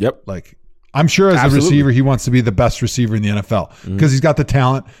NFL. Yep. Like, I'm sure as a receiver, he wants to be the best receiver in the NFL because he's got the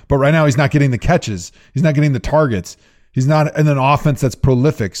talent. But right now, he's not getting the catches. He's not getting the targets. He's not in an offense that's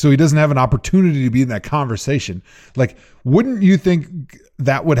prolific. So he doesn't have an opportunity to be in that conversation. Like, wouldn't you think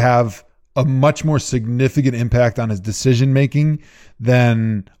that would have a much more significant impact on his decision making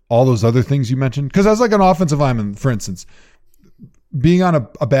than all those other things you mentioned? Because as like an offensive lineman, for instance, being on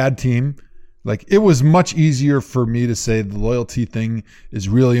a bad team, like it was much easier for me to say the loyalty thing is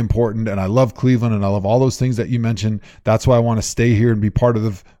really important, and I love Cleveland and I love all those things that you mentioned. That's why I want to stay here and be part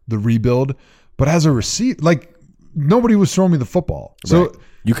of the rebuild. But as a receiver, like nobody was throwing me the football, so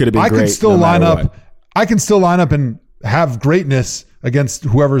you could have been. I could still line up. I can still line up and have greatness against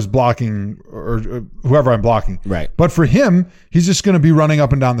whoever's blocking or whoever I'm blocking. Right. But for him, he's just going to be running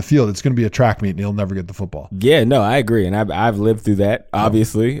up and down the field. It's going to be a track meet and he'll never get the football. Yeah, no, I agree. And I've lived through that,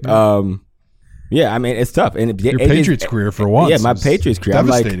 obviously. Yeah, I mean, it's tough. And your Patriots career for once. Yeah, my Patriots career.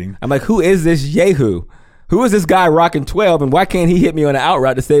 Devastating. I'm like, who is this Yehu? Who is this guy rocking 12 and why can't he hit me on the out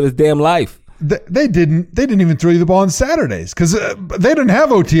route to save his damn life? They didn't even throw you the ball on Saturdays because they didn't have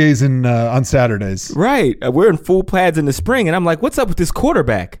OTAs on Saturdays. Right. We're in full pads in the spring, and I'm like, what's up with this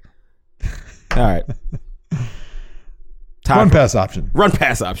quarterback? All right. Run pass option. Run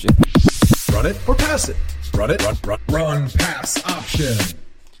pass option. Run it or pass it. Run it. Run pass option.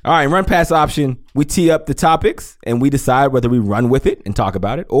 All right, run pass option. We tee up the topics, and we decide whether we run with it and talk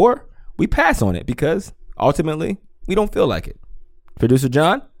about it, or we pass on it because ultimately we don't feel like it. Producer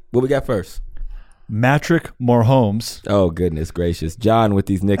John, what we got first? Matrick Mahomes. Oh, goodness gracious. John with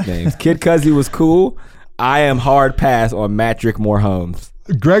these nicknames. Kid Cuzzy was cool. I am hard pass on Matrick Mahomes.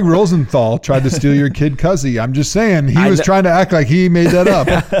 Greg Rosenthal tried to steal your Kid Cuzzy. I'm just saying, he was trying to act like he made that up.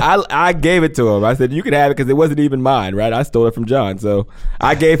 I gave it to him. I said, you could have it because it wasn't even mine, right? I stole it from John. So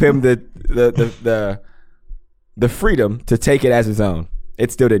I gave him the freedom to take it as his own.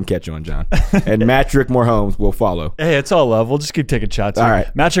 It still didn't catch on, John. And Matrick Mahomes will follow. Hey, it's all love. We'll just keep taking shots. All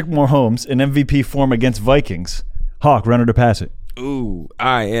right. Matrick Mahomes in MVP form against Vikings. Hawk, runner to pass it. Ooh,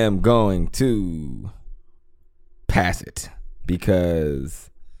 I am going to pass it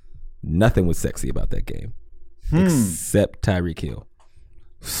because nothing was sexy about that game except Tyreek Hill.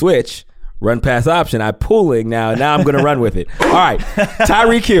 Switch, run pass option. I'm pulling now. Now I'm going to run with it. All right,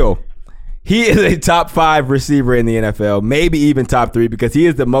 Tyreek Hill. He is a top 5 receiver in the NFL, maybe even top 3 because he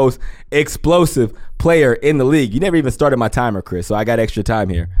is the most explosive player in the league. You never even started my timer, Chris, so I got extra time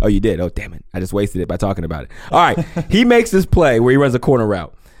here. Oh, you did? Oh, damn it. I just wasted it by talking about it. All right. He makes this play where he runs a corner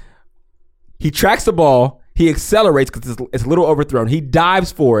route. He tracks the ball. He accelerates because it's a little overthrown. He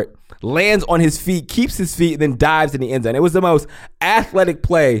dives for it, lands on his feet, keeps his feet, and then dives in the end zone. It was the most athletic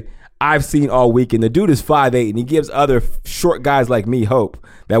play I've seen all week. And the dude is 5'8", and he gives other short guys like me hope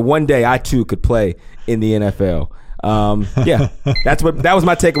that one day I too could play in the NFL. Yeah, that was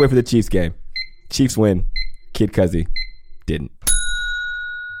my takeaway for the Chiefs game. Chiefs win. Kid Cuzzy didn't.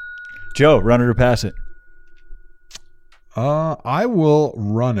 Joe, runner to pass it. I will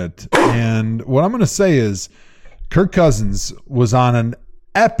run it. And what I'm going to say is Kirk Cousins was on an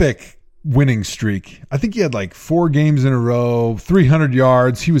epic winning streak. I think he had like 4 games in a row, 300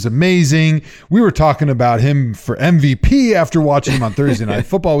 yards. He was amazing. We were talking about him for MVP after watching him on Thursday Night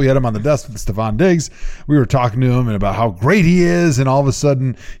Football. We had him on the desk with Stephon Diggs. We were talking to him and about how great he is, and all of a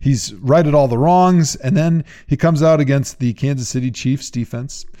sudden he's righted all the wrongs, and then he comes out against the Kansas City Chiefs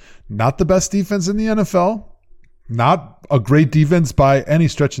defense. Not the best defense in the NFL. Not a great defense by any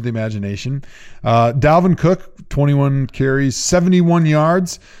stretch of the imagination. Dalvin Cook, 21 carries, 71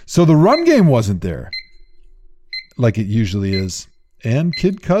 yards. So the run game wasn't there like it usually is. And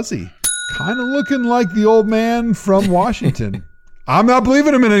Kid Cuzzy, kind of looking like the old man from Washington. I'm not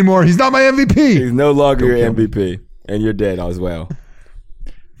believing him in anymore. He's not my MVP. He's no longer your MVP. And you're dead as well.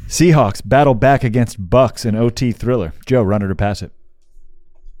 Seahawks battle back against Bucks in OT thriller. Joe, runner to pass it.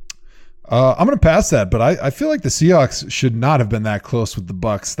 I'm going to pass that, but I feel like the Seahawks should not have been that close with the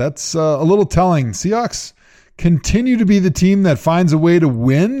Bucks. That's a little telling. Seahawks continue to be the team that finds a way to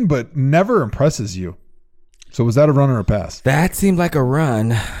win, but never impresses you. So was that a run or a pass? That seemed like a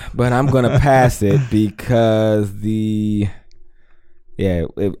run, but I'm going to pass it because the Yeah,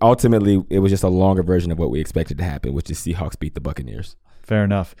 ultimately, it was just a longer version of what we expected to happen, which is Seahawks beat the Buccaneers. Fair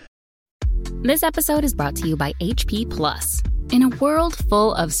enough. This episode is brought to you by HP Plus. In a world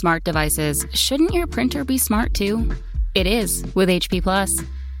full of smart devices, shouldn't your printer be smart too? It is with HP Plus.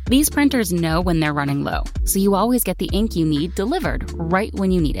 These printers know when they're running low, so you always get the ink you need delivered right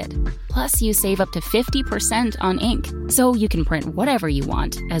when you need it. Plus, you save up to 50% on ink, so you can print whatever you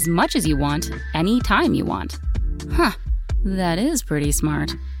want, as much as you want, anytime you want. Huh, that is pretty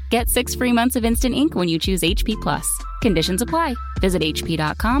smart. Get 6 free months of instant ink when you choose HP Plus. Conditions apply. Visit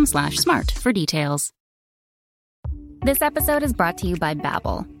hp.com/smart for details. This episode is brought to you by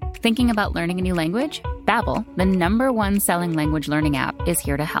Babbel. Thinking about learning a new language? Babbel, the #1 selling language learning app, is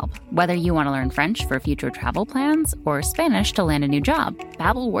here to help. Whether you want to learn French for future travel plans or Spanish to land a new job,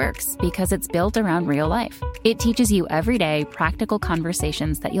 Babbel works because it's built around real life. It teaches you everyday, practical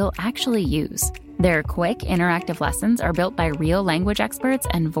conversations that you'll actually use. Their quick, interactive lessons are built by real language experts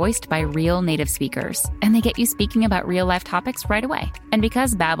and voiced by real native speakers. And they get you speaking about real-life topics right away. And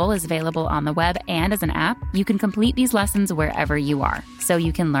because Babbel is available on the web and as an app, you can complete these lessons wherever you are, so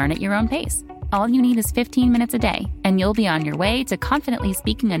you can learn at your own pace. All you need is 15 minutes a day, and you'll be on your way to confidently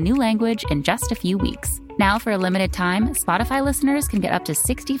speaking a new language in just a few weeks. Now, for a limited time, Spotify listeners can get up to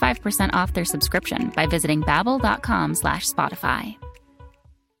 65% off their subscription by visiting babbel.com/Spotify.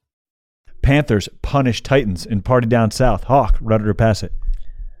 Panthers punish Titans in Party Down South. Hawk, run it or pass it?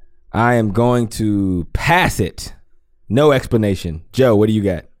 I am going to pass it. No explanation. Joe, what do you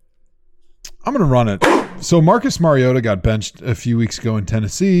got? I'm going to run it. So Marcus Mariota got benched a few weeks ago in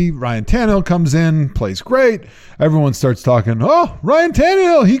Tennessee. Ryan Tannehill comes in, plays great. Everyone starts talking, oh, Ryan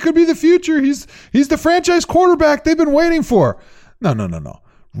Tannehill, he could be the future. He's the franchise quarterback they've been waiting for. No.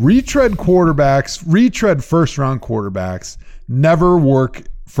 Retread first-round quarterbacks never work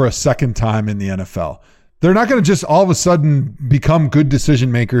for a second time in the NFL. They're not going to just all of a sudden become good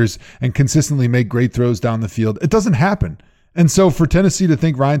decision makers and consistently make great throws down the field. It doesn't happen. And so for Tennessee to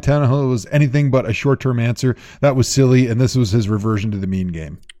think Ryan Tannehill was anything but a short-term answer, that was silly, and this was his reversion to the mean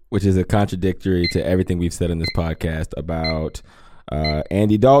game. Which is a contradictory to everything we've said on this podcast about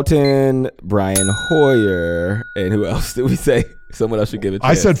Andy Dalton, Brian Hoyer, and who else did we say? Someone else should give it a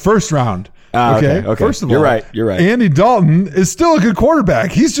chance. I said first round. Okay. First of all, you're right. Andy Dalton is still a good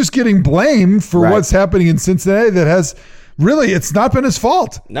quarterback. He's just getting blamed for what's happening in Cincinnati that has really, it's not been his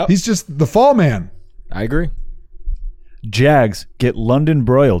fault. Nope. He's just the fall man. I agree. Jags get London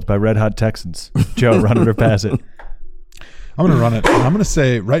broiled by Red Hot Texans. Joe, run it or pass it? I'm going to run it. And I'm going to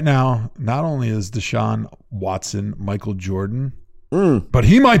say right now, not only is Deshaun Watson Michael Jordan, but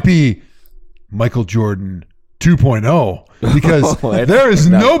he might be Michael Jordan 2.0 because there is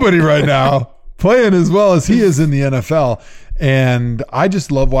nobody right now playing as well as he is in the NFL. And I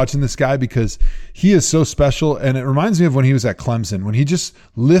just love watching this guy because he is so special. And it reminds me of when he was at Clemson, when he just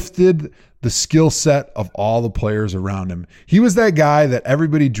lifted the skill set of all the players around him. He was that guy that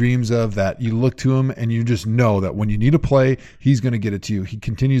everybody dreams of, that you look to him and you just know that when you need a play, he's going to get it to you. He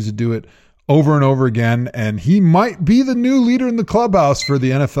continues to do it over and over again, and he might be the new leader in the clubhouse for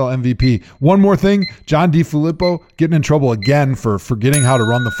the NFL MVP. One more thing, John DeFilippo getting in trouble again for forgetting how to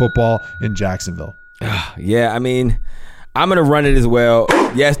run the football in Jacksonville. Yeah, I mean, I'm going to run it as well.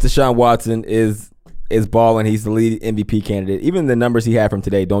 Yes, Deshaun Watson is balling. He's the lead MVP candidate. Even the numbers he had from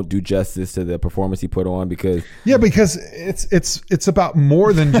today don't do justice to the performance he put on because it's about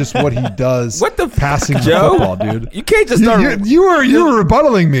more than just what he does. What the passing Joe? Football, dude. You can't just start. You were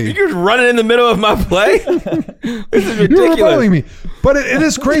rebuttaling me. You're just running in the middle of my play. This is ridiculous. You were rebuttaling me. But it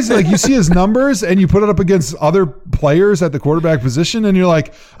is crazy. Like, you see his numbers and you put it up against other players at the quarterback position and you're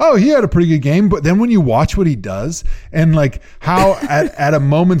like, oh, he had a pretty good game. But then when you watch what he does and like how at a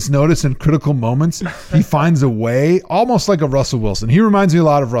moment's notice and critical moments, he finds a way, almost like a Russell Wilson. He reminds me a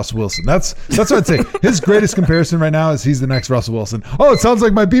lot of Russell Wilson. That's what I'd say. His greatest comparison right now is he's the next Russell Wilson. Oh, it sounds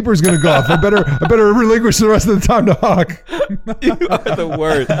like my beeper's going to go off. I better relinquish the rest of the time to Hawk. You are the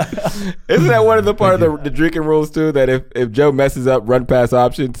worst. Isn't that one of the part of the drinking rules too? That if Joe messes up run pass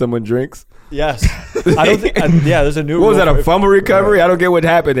option, someone drinks. Yes. I don't think. There's a new. What was that? A fumble recovery? I don't get what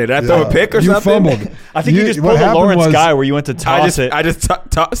happened there. Did I throw a pick or something? Fumbled. I think you just pulled the Lawrence guy where you went to toss it. I just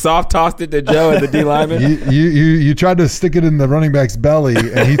soft tossed it to Joe and the D lineman. You tried to stick it in the running back's belly,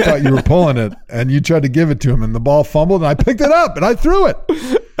 and he thought you were pulling it, and you tried to give it to him, and the ball fumbled, and I picked it up and I threw it.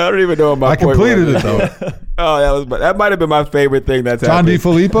 I don't even know what my point completed was. it though. Oh, that might have been my favorite thing that's John happened.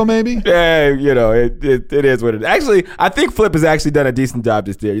 DeFilippo, maybe? Yeah, it is what it is. Actually, I think Flip has actually done a decent job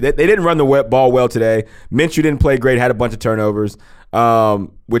this year. They didn't run the ball well today. Minshew didn't play great, had a bunch of turnovers,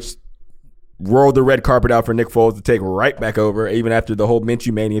 which rolled the red carpet out for Nick Foles to take right back over. Even after the whole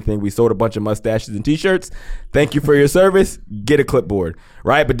Minshew Mania thing, we sold a bunch of mustaches and T-shirts. Thank you for your service. Get a clipboard,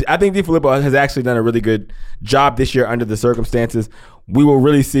 right? But I think DeFilippo has actually done a really good job this year under the circumstances. We will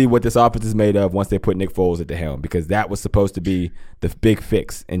really see what this offense is made of once they put Nick Foles at the helm, because that was supposed to be the big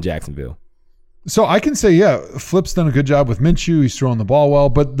fix in Jacksonville. So I can say, yeah, Flip's done a good job with Minshew. He's throwing the ball well.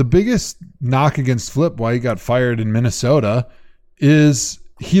 But the biggest knock against Flip, why he got fired in Minnesota, is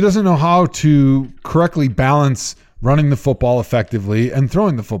he doesn't know how to correctly balance running the football effectively and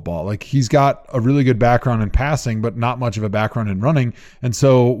throwing the football. Like, he's got a really good background in passing, but not much of a background in running. And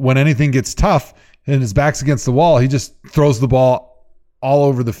so when anything gets tough and his back's against the wall, he just throws the ball all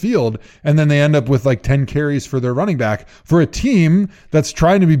over the field, and then they end up with like 10 carries for their running back for a team that's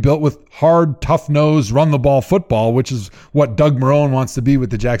trying to be built with hard, tough-nosed, run-the-ball football, which is what Doug Marrone wants to be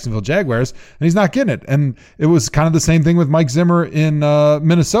with the Jacksonville Jaguars, and he's not getting it. And it was kind of the same thing with Mike Zimmer in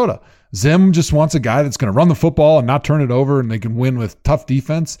Minnesota. Zim just wants a guy that's going to run the football and not turn it over, and they can win with tough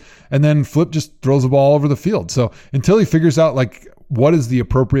defense, and then Flip just throws the ball all over the field. So until he figures out like what is the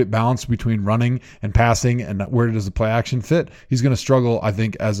appropriate balance between running and passing and where does the play action fit, he's going to struggle, I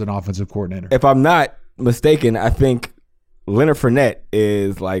think, as an offensive coordinator. If I'm not mistaken, I think Leonard Fournette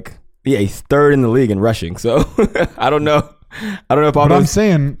is like, he's third in the league in rushing. So I don't know. If all but I'm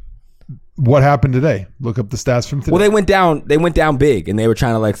saying, what happened today? Look up the stats from today. Well, they went down big, and they were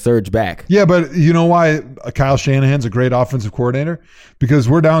trying to like surge back. Yeah, but you know why Kyle Shanahan's a great offensive coordinator? Because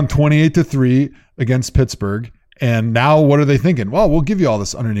we're down 28-3 against Pittsburgh. And now what are they thinking? Well, we'll give you all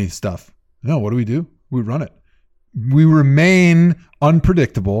this underneath stuff. No, what do? We run it. We remain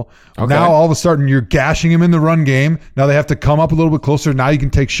unpredictable. Okay. Now all of a sudden you're gashing him in the run game. Now they have to come up a little bit closer. Now you can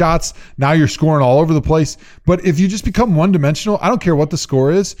take shots. Now you're scoring all over the place. But if you just become one-dimensional, I don't care what the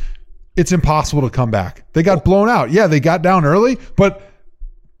score is, it's impossible to come back. They got blown out. Yeah, they got down early, but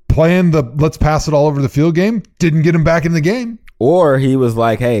playing the let's pass it all over the field game didn't get him back in the game. Or he was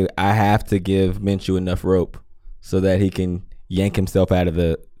like, hey, I have to give Minshew enough rope so that he can yank himself out of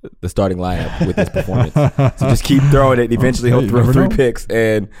the starting lineup with his performance. So just keep throwing it. Eventually he'll throw 3 picks,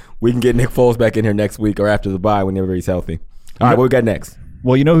 and we can get Nick Foles back in here next week or after the bye whenever he's healthy. All right, what we got next?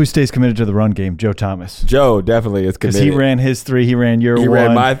 Well, you know who stays committed to the run game? Joe Thomas. Joe definitely is committed. Because he ran his 3. He ran your 1. He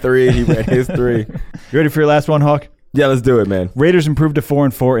ran my 3. He ran his 3. You ready for your last one, Hawk? Yeah, let's do it, man. Raiders improved to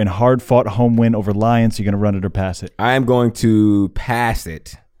 4-4 in hard-fought home win over Lions. So you're going to run it or pass it? I am going to pass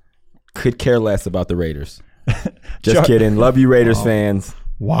it. Could care less about the Raiders. Just kidding. Love you, Raiders fans.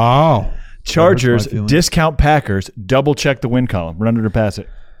 Wow. Chargers, discount Packers, double check the win column. Run it or pass it?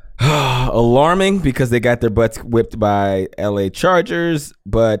 Alarming because they got their butts whipped by LA Chargers,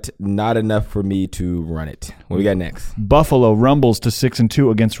 but not enough for me to run it. What we got next? Buffalo rumbles to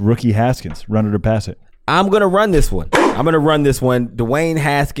 6-2 against rookie Haskins. Run it or pass it? I'm going to run this one. Dwayne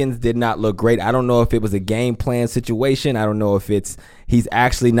Haskins did not look great. I don't know if it was a game plan situation. I don't know if he's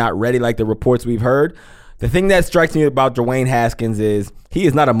actually not ready like the reports we've heard. The thing that strikes me about Dwayne Haskins is he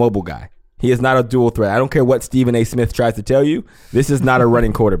is not a mobile guy. He is not a dual threat. I don't care what Stephen A. Smith tries to tell you. This is not a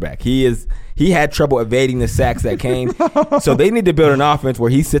running quarterback. He had trouble evading the sacks that came. So they need to build an offense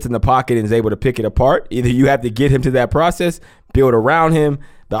where he sits in the pocket and is able to pick it apart. Either you have to get him to that process, build around him.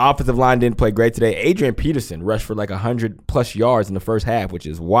 The offensive line didn't play great today. Adrian Peterson rushed for like 100-plus yards in the first half, which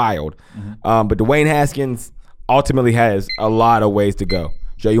is wild. Mm-hmm. But Dwayne Haskins ultimately has a lot of ways to go.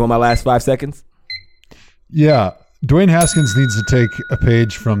 Joe, you want my last 5 seconds? Yeah. Dwayne Haskins needs to take a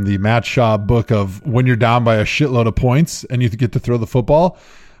page from the Matt Schaub book of when you're down by a shitload of points and you get to throw the football.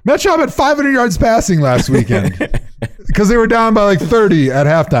 Matt Schaub had 500 yards passing last weekend because they were down by like 30 at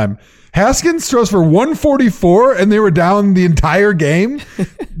halftime. Haskins throws for 144 and they were down the entire game.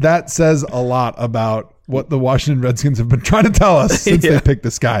 That says a lot about what the Washington Redskins have been trying to tell us since they picked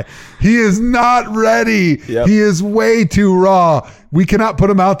this guy. He is not ready. Yep. He is way too raw. We cannot put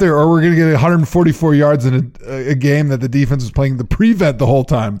him out there or we're going to get 144 yards in a game that the defense was playing the prevent the whole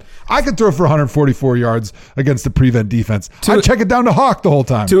time. I could throw for 144 yards against the prevent defense. I'd check it down to Hawk the whole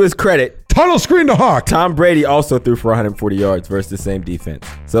time. To his credit, tunnel screen to Hawk. Tom Brady also threw for 140 yards versus the same defense.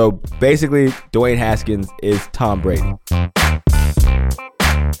 So basically, Dwayne Haskins is Tom Brady.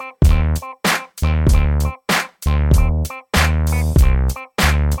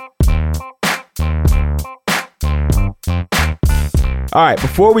 All right,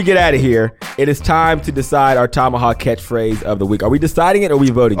 before we get out of here, it is time to decide our Tomahawk catchphrase of the week. Are we deciding it or are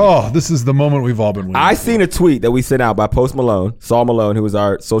we voting it? Oh, this is the moment we've all been waiting I seen a tweet that we sent out by Post Malone, Saul Malone, who was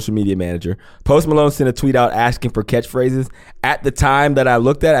our social media manager. Post Malone sent a tweet out asking for catchphrases. At the time that I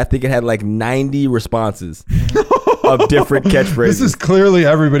looked at, I think it had like 90 responses of different catchphrases. This is clearly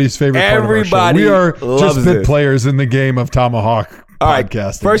everybody's favorite part of our show. We are just bit players in the game of Tomahawk All right.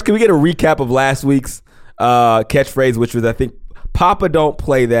 podcasting. First, can we get a recap of last week's catchphrase, which was, I think, Papa don't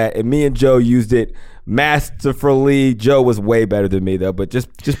play that, and me and Joe used it masterfully. Joe was way better than me, though, but just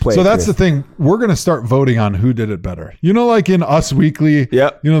play So it, that's Chris. the thing. We're going to start voting on who did it better. You know, like in Us Weekly,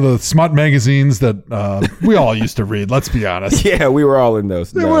 Yep. you know, the smut magazines that we all used to read, let's be honest. Yeah, we were all in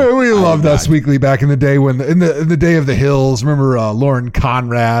those. No, we I loved did Us not. Weekly back in the day when in the day of the hills. Remember Lauren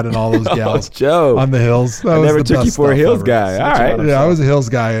Conrad and all those gals Joe. on the hills. That I was never the took you best for a stuff Hills ever. guy. All right. Yeah, I was a Hills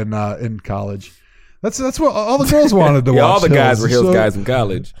guy in college. That's what all the girls wanted to watch. Yeah, all the guys were Hills So- guys in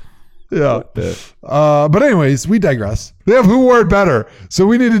college. Yeah. But anyways, we digress. We have who wore it better. So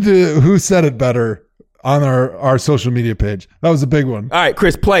we needed to who said it better on our social media page. That was a big one. All right,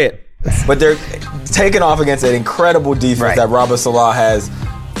 Chris, play it. But they're taking off against an incredible defense that Robert Salah has,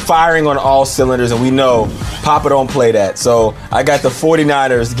 firing on all cylinders, and we know Papa don't play that. So I got the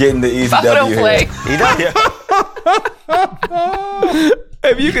 49ers getting the easy W don't play. here.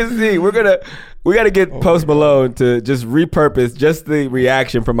 If you can see, we got to get Post Malone to just repurpose just the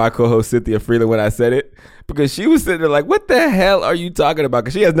reaction from my co-host Cynthia Freeland when I said it, because she was sitting there like, what the hell are you talking about?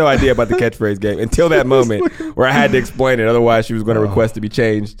 Because she has no idea about the catchphrase game until that moment where I had to explain it. Otherwise, she was going to request to be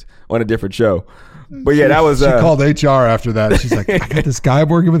changed on a different show. But yeah, that was... She called HR after that. She's like, I got this guy I'm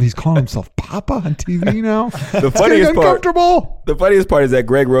working with. He's calling himself Papa on TV now. The funniest part. Uncomfortable. The funniest part is that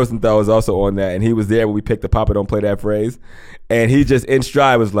Greg Rosenthal was also on that, and he was there when we picked the Papa don't play that phrase, and he just in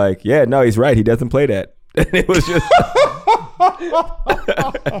stride was like, "Yeah, no, he's right. He doesn't play that." And it was just,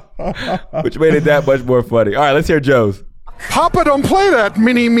 which made it that much more funny. All right, let's hear Joe's. Papa don't play that,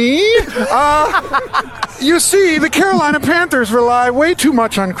 mini-me. You see, the Carolina Panthers rely way too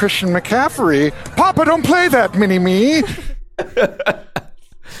much on Christian McCaffrey. Papa don't play that, mini-me.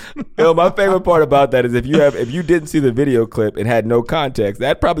 My favorite part about that is if you didn't see the video clip and had no context,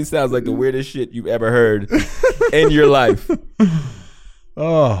 that probably sounds like the weirdest shit you've ever heard in your life.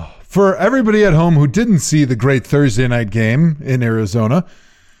 Oh, for everybody at home who didn't see the great Thursday night game in Arizona,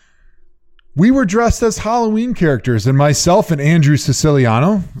 we were dressed as Halloween characters, and myself and Andrew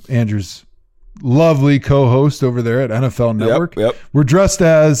Siciliano, Andrew's lovely co-host over there at NFL Network, Yep. were dressed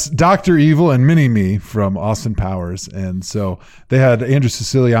as Dr. Evil and Mini-Me from Austin Powers. And so they had Andrew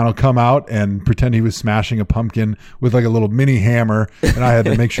Siciliano come out and pretend he was smashing a pumpkin with like a little mini hammer, and I had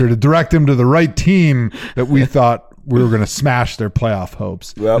to make sure to direct him to the right team that we thought we were going to smash their playoff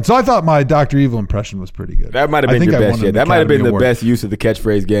hopes. Well, and so I thought my Dr. Evil impression was pretty good. That might have been your best yet. That might have been the best use of the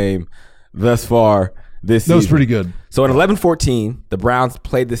catchphrase game thus far this season. That was pretty good. So in 11-14, the Browns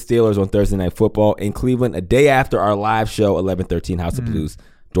played the Steelers on Thursday Night Football in Cleveland a day after our live show, 11-13 House of Blues.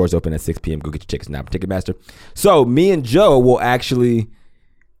 Doors open at 6 p.m. Go get your tickets now from Ticketmaster. So me and Joe will actually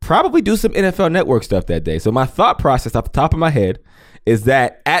probably do some NFL Network stuff that day. So my thought process off the top of my head is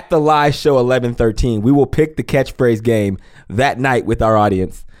that at the live show 11-13, we will pick the catchphrase game that night with our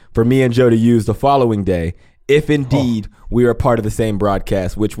audience for me and Joe to use the following day, if indeed we are part of the same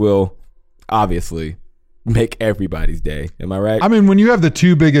broadcast, which will obviously make everybody's day. Am I right? I mean, when you have the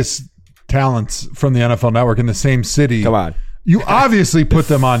two biggest talents from the NFL Network in the same city, Come on. you obviously put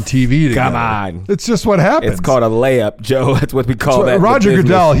them on TV together. Come on. It's just what happens. It's called a layup, Joe. That's what we call that. in the Roger business.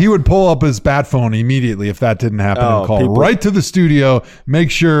 Goodell, he would pull up his bat phone immediately if that didn't happen and call people- right to the studio,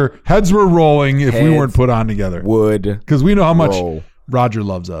 make sure heads were rolling if we Heads weren't put on together. Would Because we know how much roll. Roger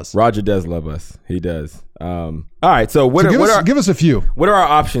loves us. Roger does love us. He does. All right. So what So are give us a few. what are our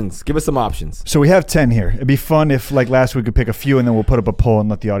options? Give us some options. So we have 10 here. It'd be fun if, like last week, we could pick a few and then we'll put up a poll and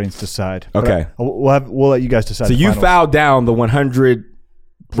let the audience decide. But Okay. we'll let you guys decide. So the you finals. fouled down the 100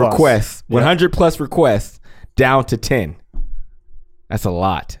 Plus. requests, Yeah. 100 plus requests down to 10. That's a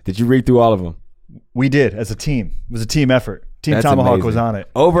lot. Did you read through all of them? We did as a team. It was a team effort. Team That's Tomahawk amazing. was on it.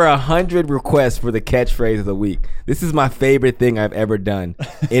 Over 100 requests for the catchphrase of the week. This is my favorite thing I've ever done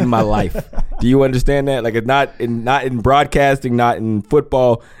in my life. Do you understand that? Like, it's not in broadcasting, not in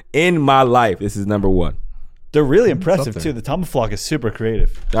football. In my life, this is number one. They're really impressive something. too. The Tomahawk is super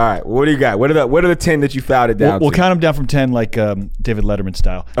creative. All right, what do you got? What are the 10 that you fouled it down We'll to? count them down from 10 like David Letterman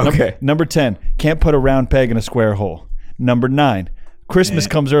style. Okay. Number 10, can't put a round peg in a square hole. Number 9, Christmas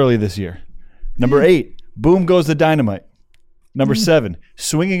comes early this year. Number 8, boom goes the dynamite. Number 7,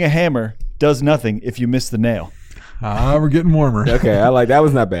 swinging a hammer does nothing if you miss the nail. We're getting warmer. Okay, I like that.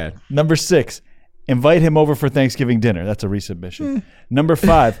 Was not bad. Number 6, invite him over for Thanksgiving dinner. That's a resubmission. Number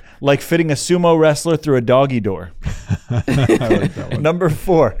 5, like fitting a sumo wrestler through a doggy door. Number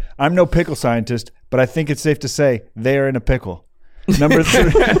 4, I'm no pickle scientist, but I think it's safe to say they are in a pickle. Number 3,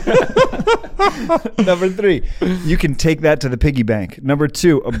 Number 3, you can take that to the piggy bank. Number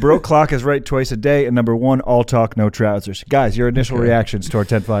 2, a broke clock is right twice a day. And number 1, all talk, no trousers. Guys, your initial reactions to our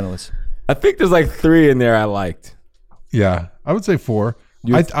 10 finalists. I think there's like 3 in there I liked. Yeah, I would say 4.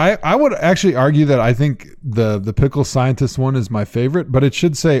 I would actually argue that I think the pickle scientist one is my favorite, but it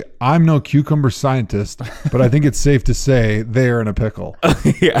should say I'm no cucumber scientist, but I think it's safe to say they're in a pickle.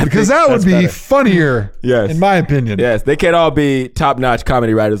 Yeah, because that would be funnier, in my opinion. Yes, they can't all be top-notch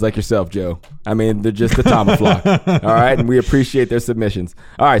comedy writers like yourself, Joe. I mean, they're just the Tama flock. All right, and we appreciate their submissions.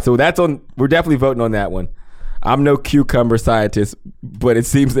 All right, so that's on. We're definitely voting on that one. I'm no cucumber scientist, but it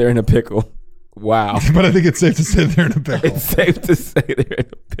seems they're in a pickle. Wow. But I think it's safe to say they're in a pickle. It's safe to say they're in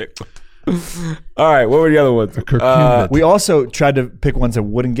a pickle. All right, what were the other ones? We also tried to pick ones that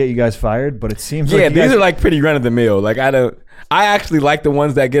wouldn't get you guys fired, but it seems like these are like pretty run of the mill. Like I actually like the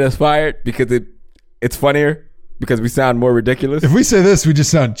ones that get us fired because it's funnier because we sound more ridiculous. If we say this, we just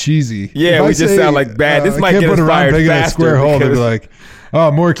sound cheesy. Yeah, we just sound like bad. This might get us fired faster. In a square hole to be like,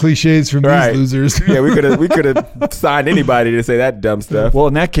 oh, more cliches from these losers. Yeah, we could have signed anybody to say that dumb stuff. Well,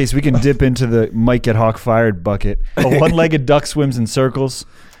 in that case, we can dip into the might get Hawk fired bucket. A one-legged duck swims in circles.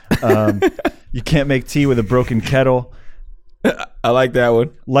 You can't make tea with a broken kettle. I like that one.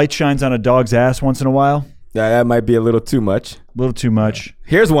 Light shines on a dog's ass once in a while. Yeah, that might be a little too much.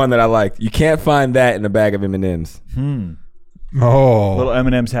 Here's one that I like. You can't find that in a bag of M&Ms. Oh, little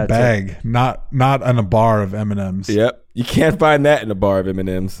M&Ms hat bag, tip. not in a bar of M&Ms. Yep, you can't find that in a bar of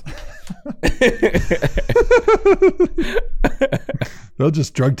M&Ms. They'll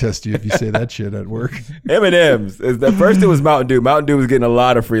just drug test you if you say that shit at work. M&Ms. At first it was Mountain Dew. Mountain Dew was getting a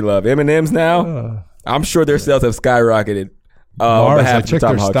lot of free love. M&Ms now, I'm sure their sales have skyrocketed. Mars, I checked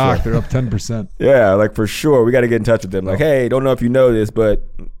their stock. They're up 10%. Yeah, like for sure. We got to get in touch with them. Like, hey, don't know if you know this, but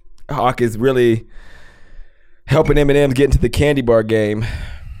Hawk is really helping M&M's get into the candy bar game.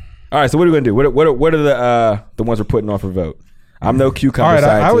 All right, so what are we going to do? What are the ones we're putting on for vote? I'm no cucumber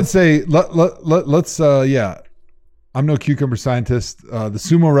scientist. I would say let's I'm no cucumber scientist. The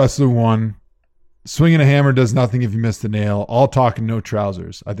sumo wrestler one. Swinging a hammer does nothing if you miss the nail. All talk and no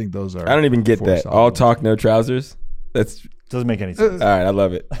trousers. I think those are. I don't even get that. All talk, no trousers. That's doesn't make any sense. All right, I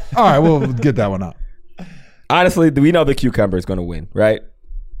love it. All right, we'll get that one up. Honestly, we know the cucumber is going to win, right?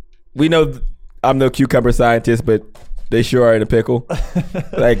 We know I'm no cucumber scientist, but they sure are in a pickle.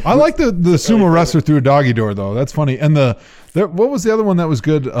 Like I like the sumo wrestler through a doggy door though. That's funny. And what was the other one that was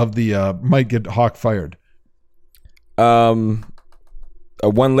good of the might get Hawk fired? A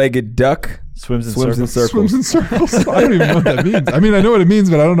one-legged duck swims in circles. Swims in circles. I don't even know what that means. I mean, I know what it means,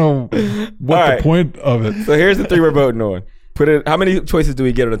 but I don't know what the point of it. So here's the 3 we're voting on. How many choices do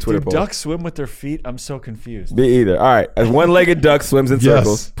we get on a Twitter poll? Ducks swim with their feet? I'm so confused. Me either. All right. A one-legged duck swims in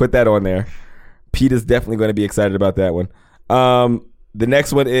circles. Put that on there. Pete is definitely going to be excited about that one. The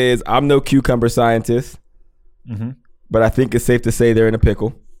next one is I'm no cucumber scientist, but I think it's safe to say they're in a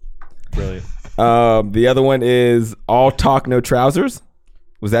pickle. Brilliant. The other one is all talk, no trousers.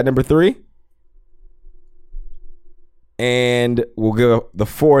 Was that number 3? And we'll give the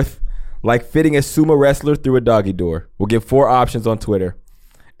 4th, like fitting a sumo wrestler through a doggy door. We'll give 4 options on Twitter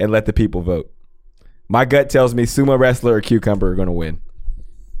and let the people vote. My gut tells me sumo wrestler or cucumber are going to win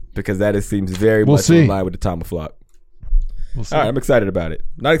because that seems very much in line with the Tama flock. All right, I'm excited about it.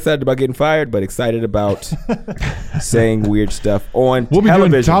 Not excited about getting fired, but excited about saying weird stuff on television. We'll be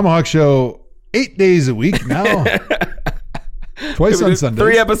doing the Tomahawk Show 8 days a week now. Twice on Sunday.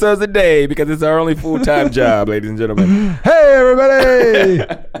 3 episodes a day because it's our only full-time job, ladies and gentlemen. Hey, everybody.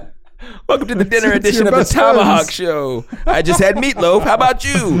 Welcome to the dinner edition of the Tomahawk Show. I just had meatloaf. How about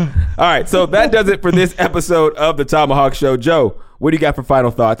you? All right, so that does it for this episode of the Tomahawk Show. Joe, what do you got for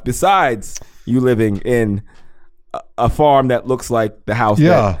final thoughts besides you living in a farm that looks like the house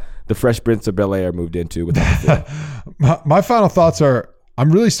that the Fresh Prince of Bel-Air moved into? My final thoughts are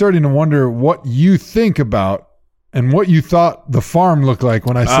I'm really starting to wonder what you think about and what you thought the farm looked like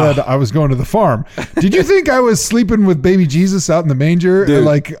when I said I was going to the farm. Did you think I was sleeping with baby Jesus out in the manger,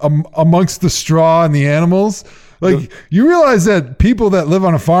 like amongst the straw and the animals? Like, you realize that people that live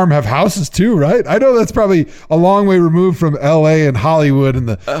on a farm have houses too, right? I know that's probably a long way removed from LA and Hollywood and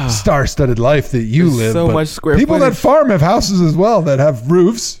the star-studded life that you live. So much square people footage. that farm have houses as well that have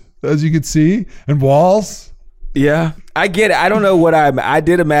roofs, as you can see, and walls. Yeah, I get it. I don't know what I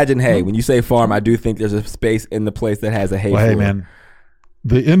did imagine. Hey, when you say farm, I do think there's a space in the place that has a hay floor. Hey, man,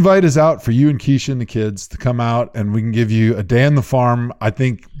 the invite is out for you and Keisha and the kids to come out, and we can give you a day on the farm. I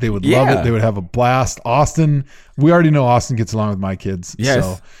think they would love it. They would have a blast. Austin, we already know Austin gets along with my kids. Yes.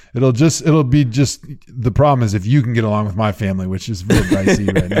 So it'll be just the problem is if you can get along with my family, which is real dicey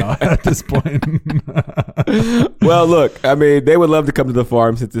right now at this point. Well, look, I mean, they would love to come to the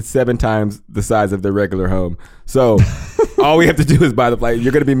farm since it's 7 times the size of their regular home. So all we have to do is buy the flight.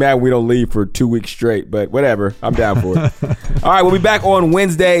 You're going to be mad when we don't leave for 2 weeks straight, but whatever. I'm down for it. All right, we'll be back on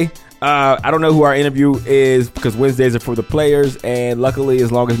Wednesday. I don't know who our interview is because Wednesdays are for the players, and luckily,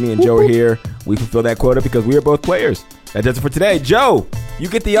 as long as me and Joe are here, we fulfill that quota because we are both players. That does it for today. Joe, you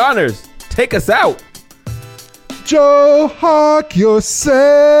get the honors. Take us out. Joe Hawk yourself.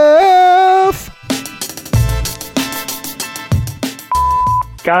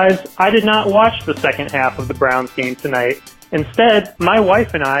 Guys, I did not watch the second half of the Browns game tonight. Instead, my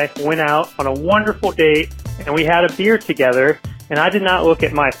wife and I went out on a wonderful date, and we had a beer together, and I did not look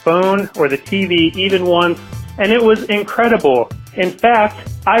at my phone or the TV even once, and it was incredible. In fact,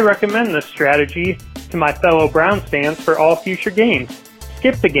 I recommend this strategy to my fellow Browns fans for all future games.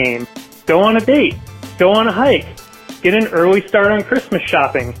 Skip the game. Go on a date. Go on a hike. Get an early start on Christmas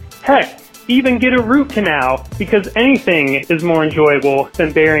shopping. Heck, even get a root canal, because anything is more enjoyable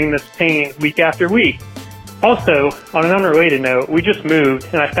than bearing this pain week after week. Also, on an unrelated note, we just moved,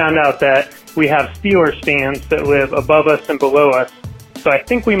 and I found out that we have Steelers fans that live above us and below us, so I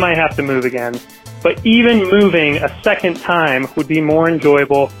think we might have to move again. But even moving a second time would be more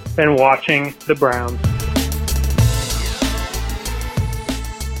enjoyable than watching the Browns.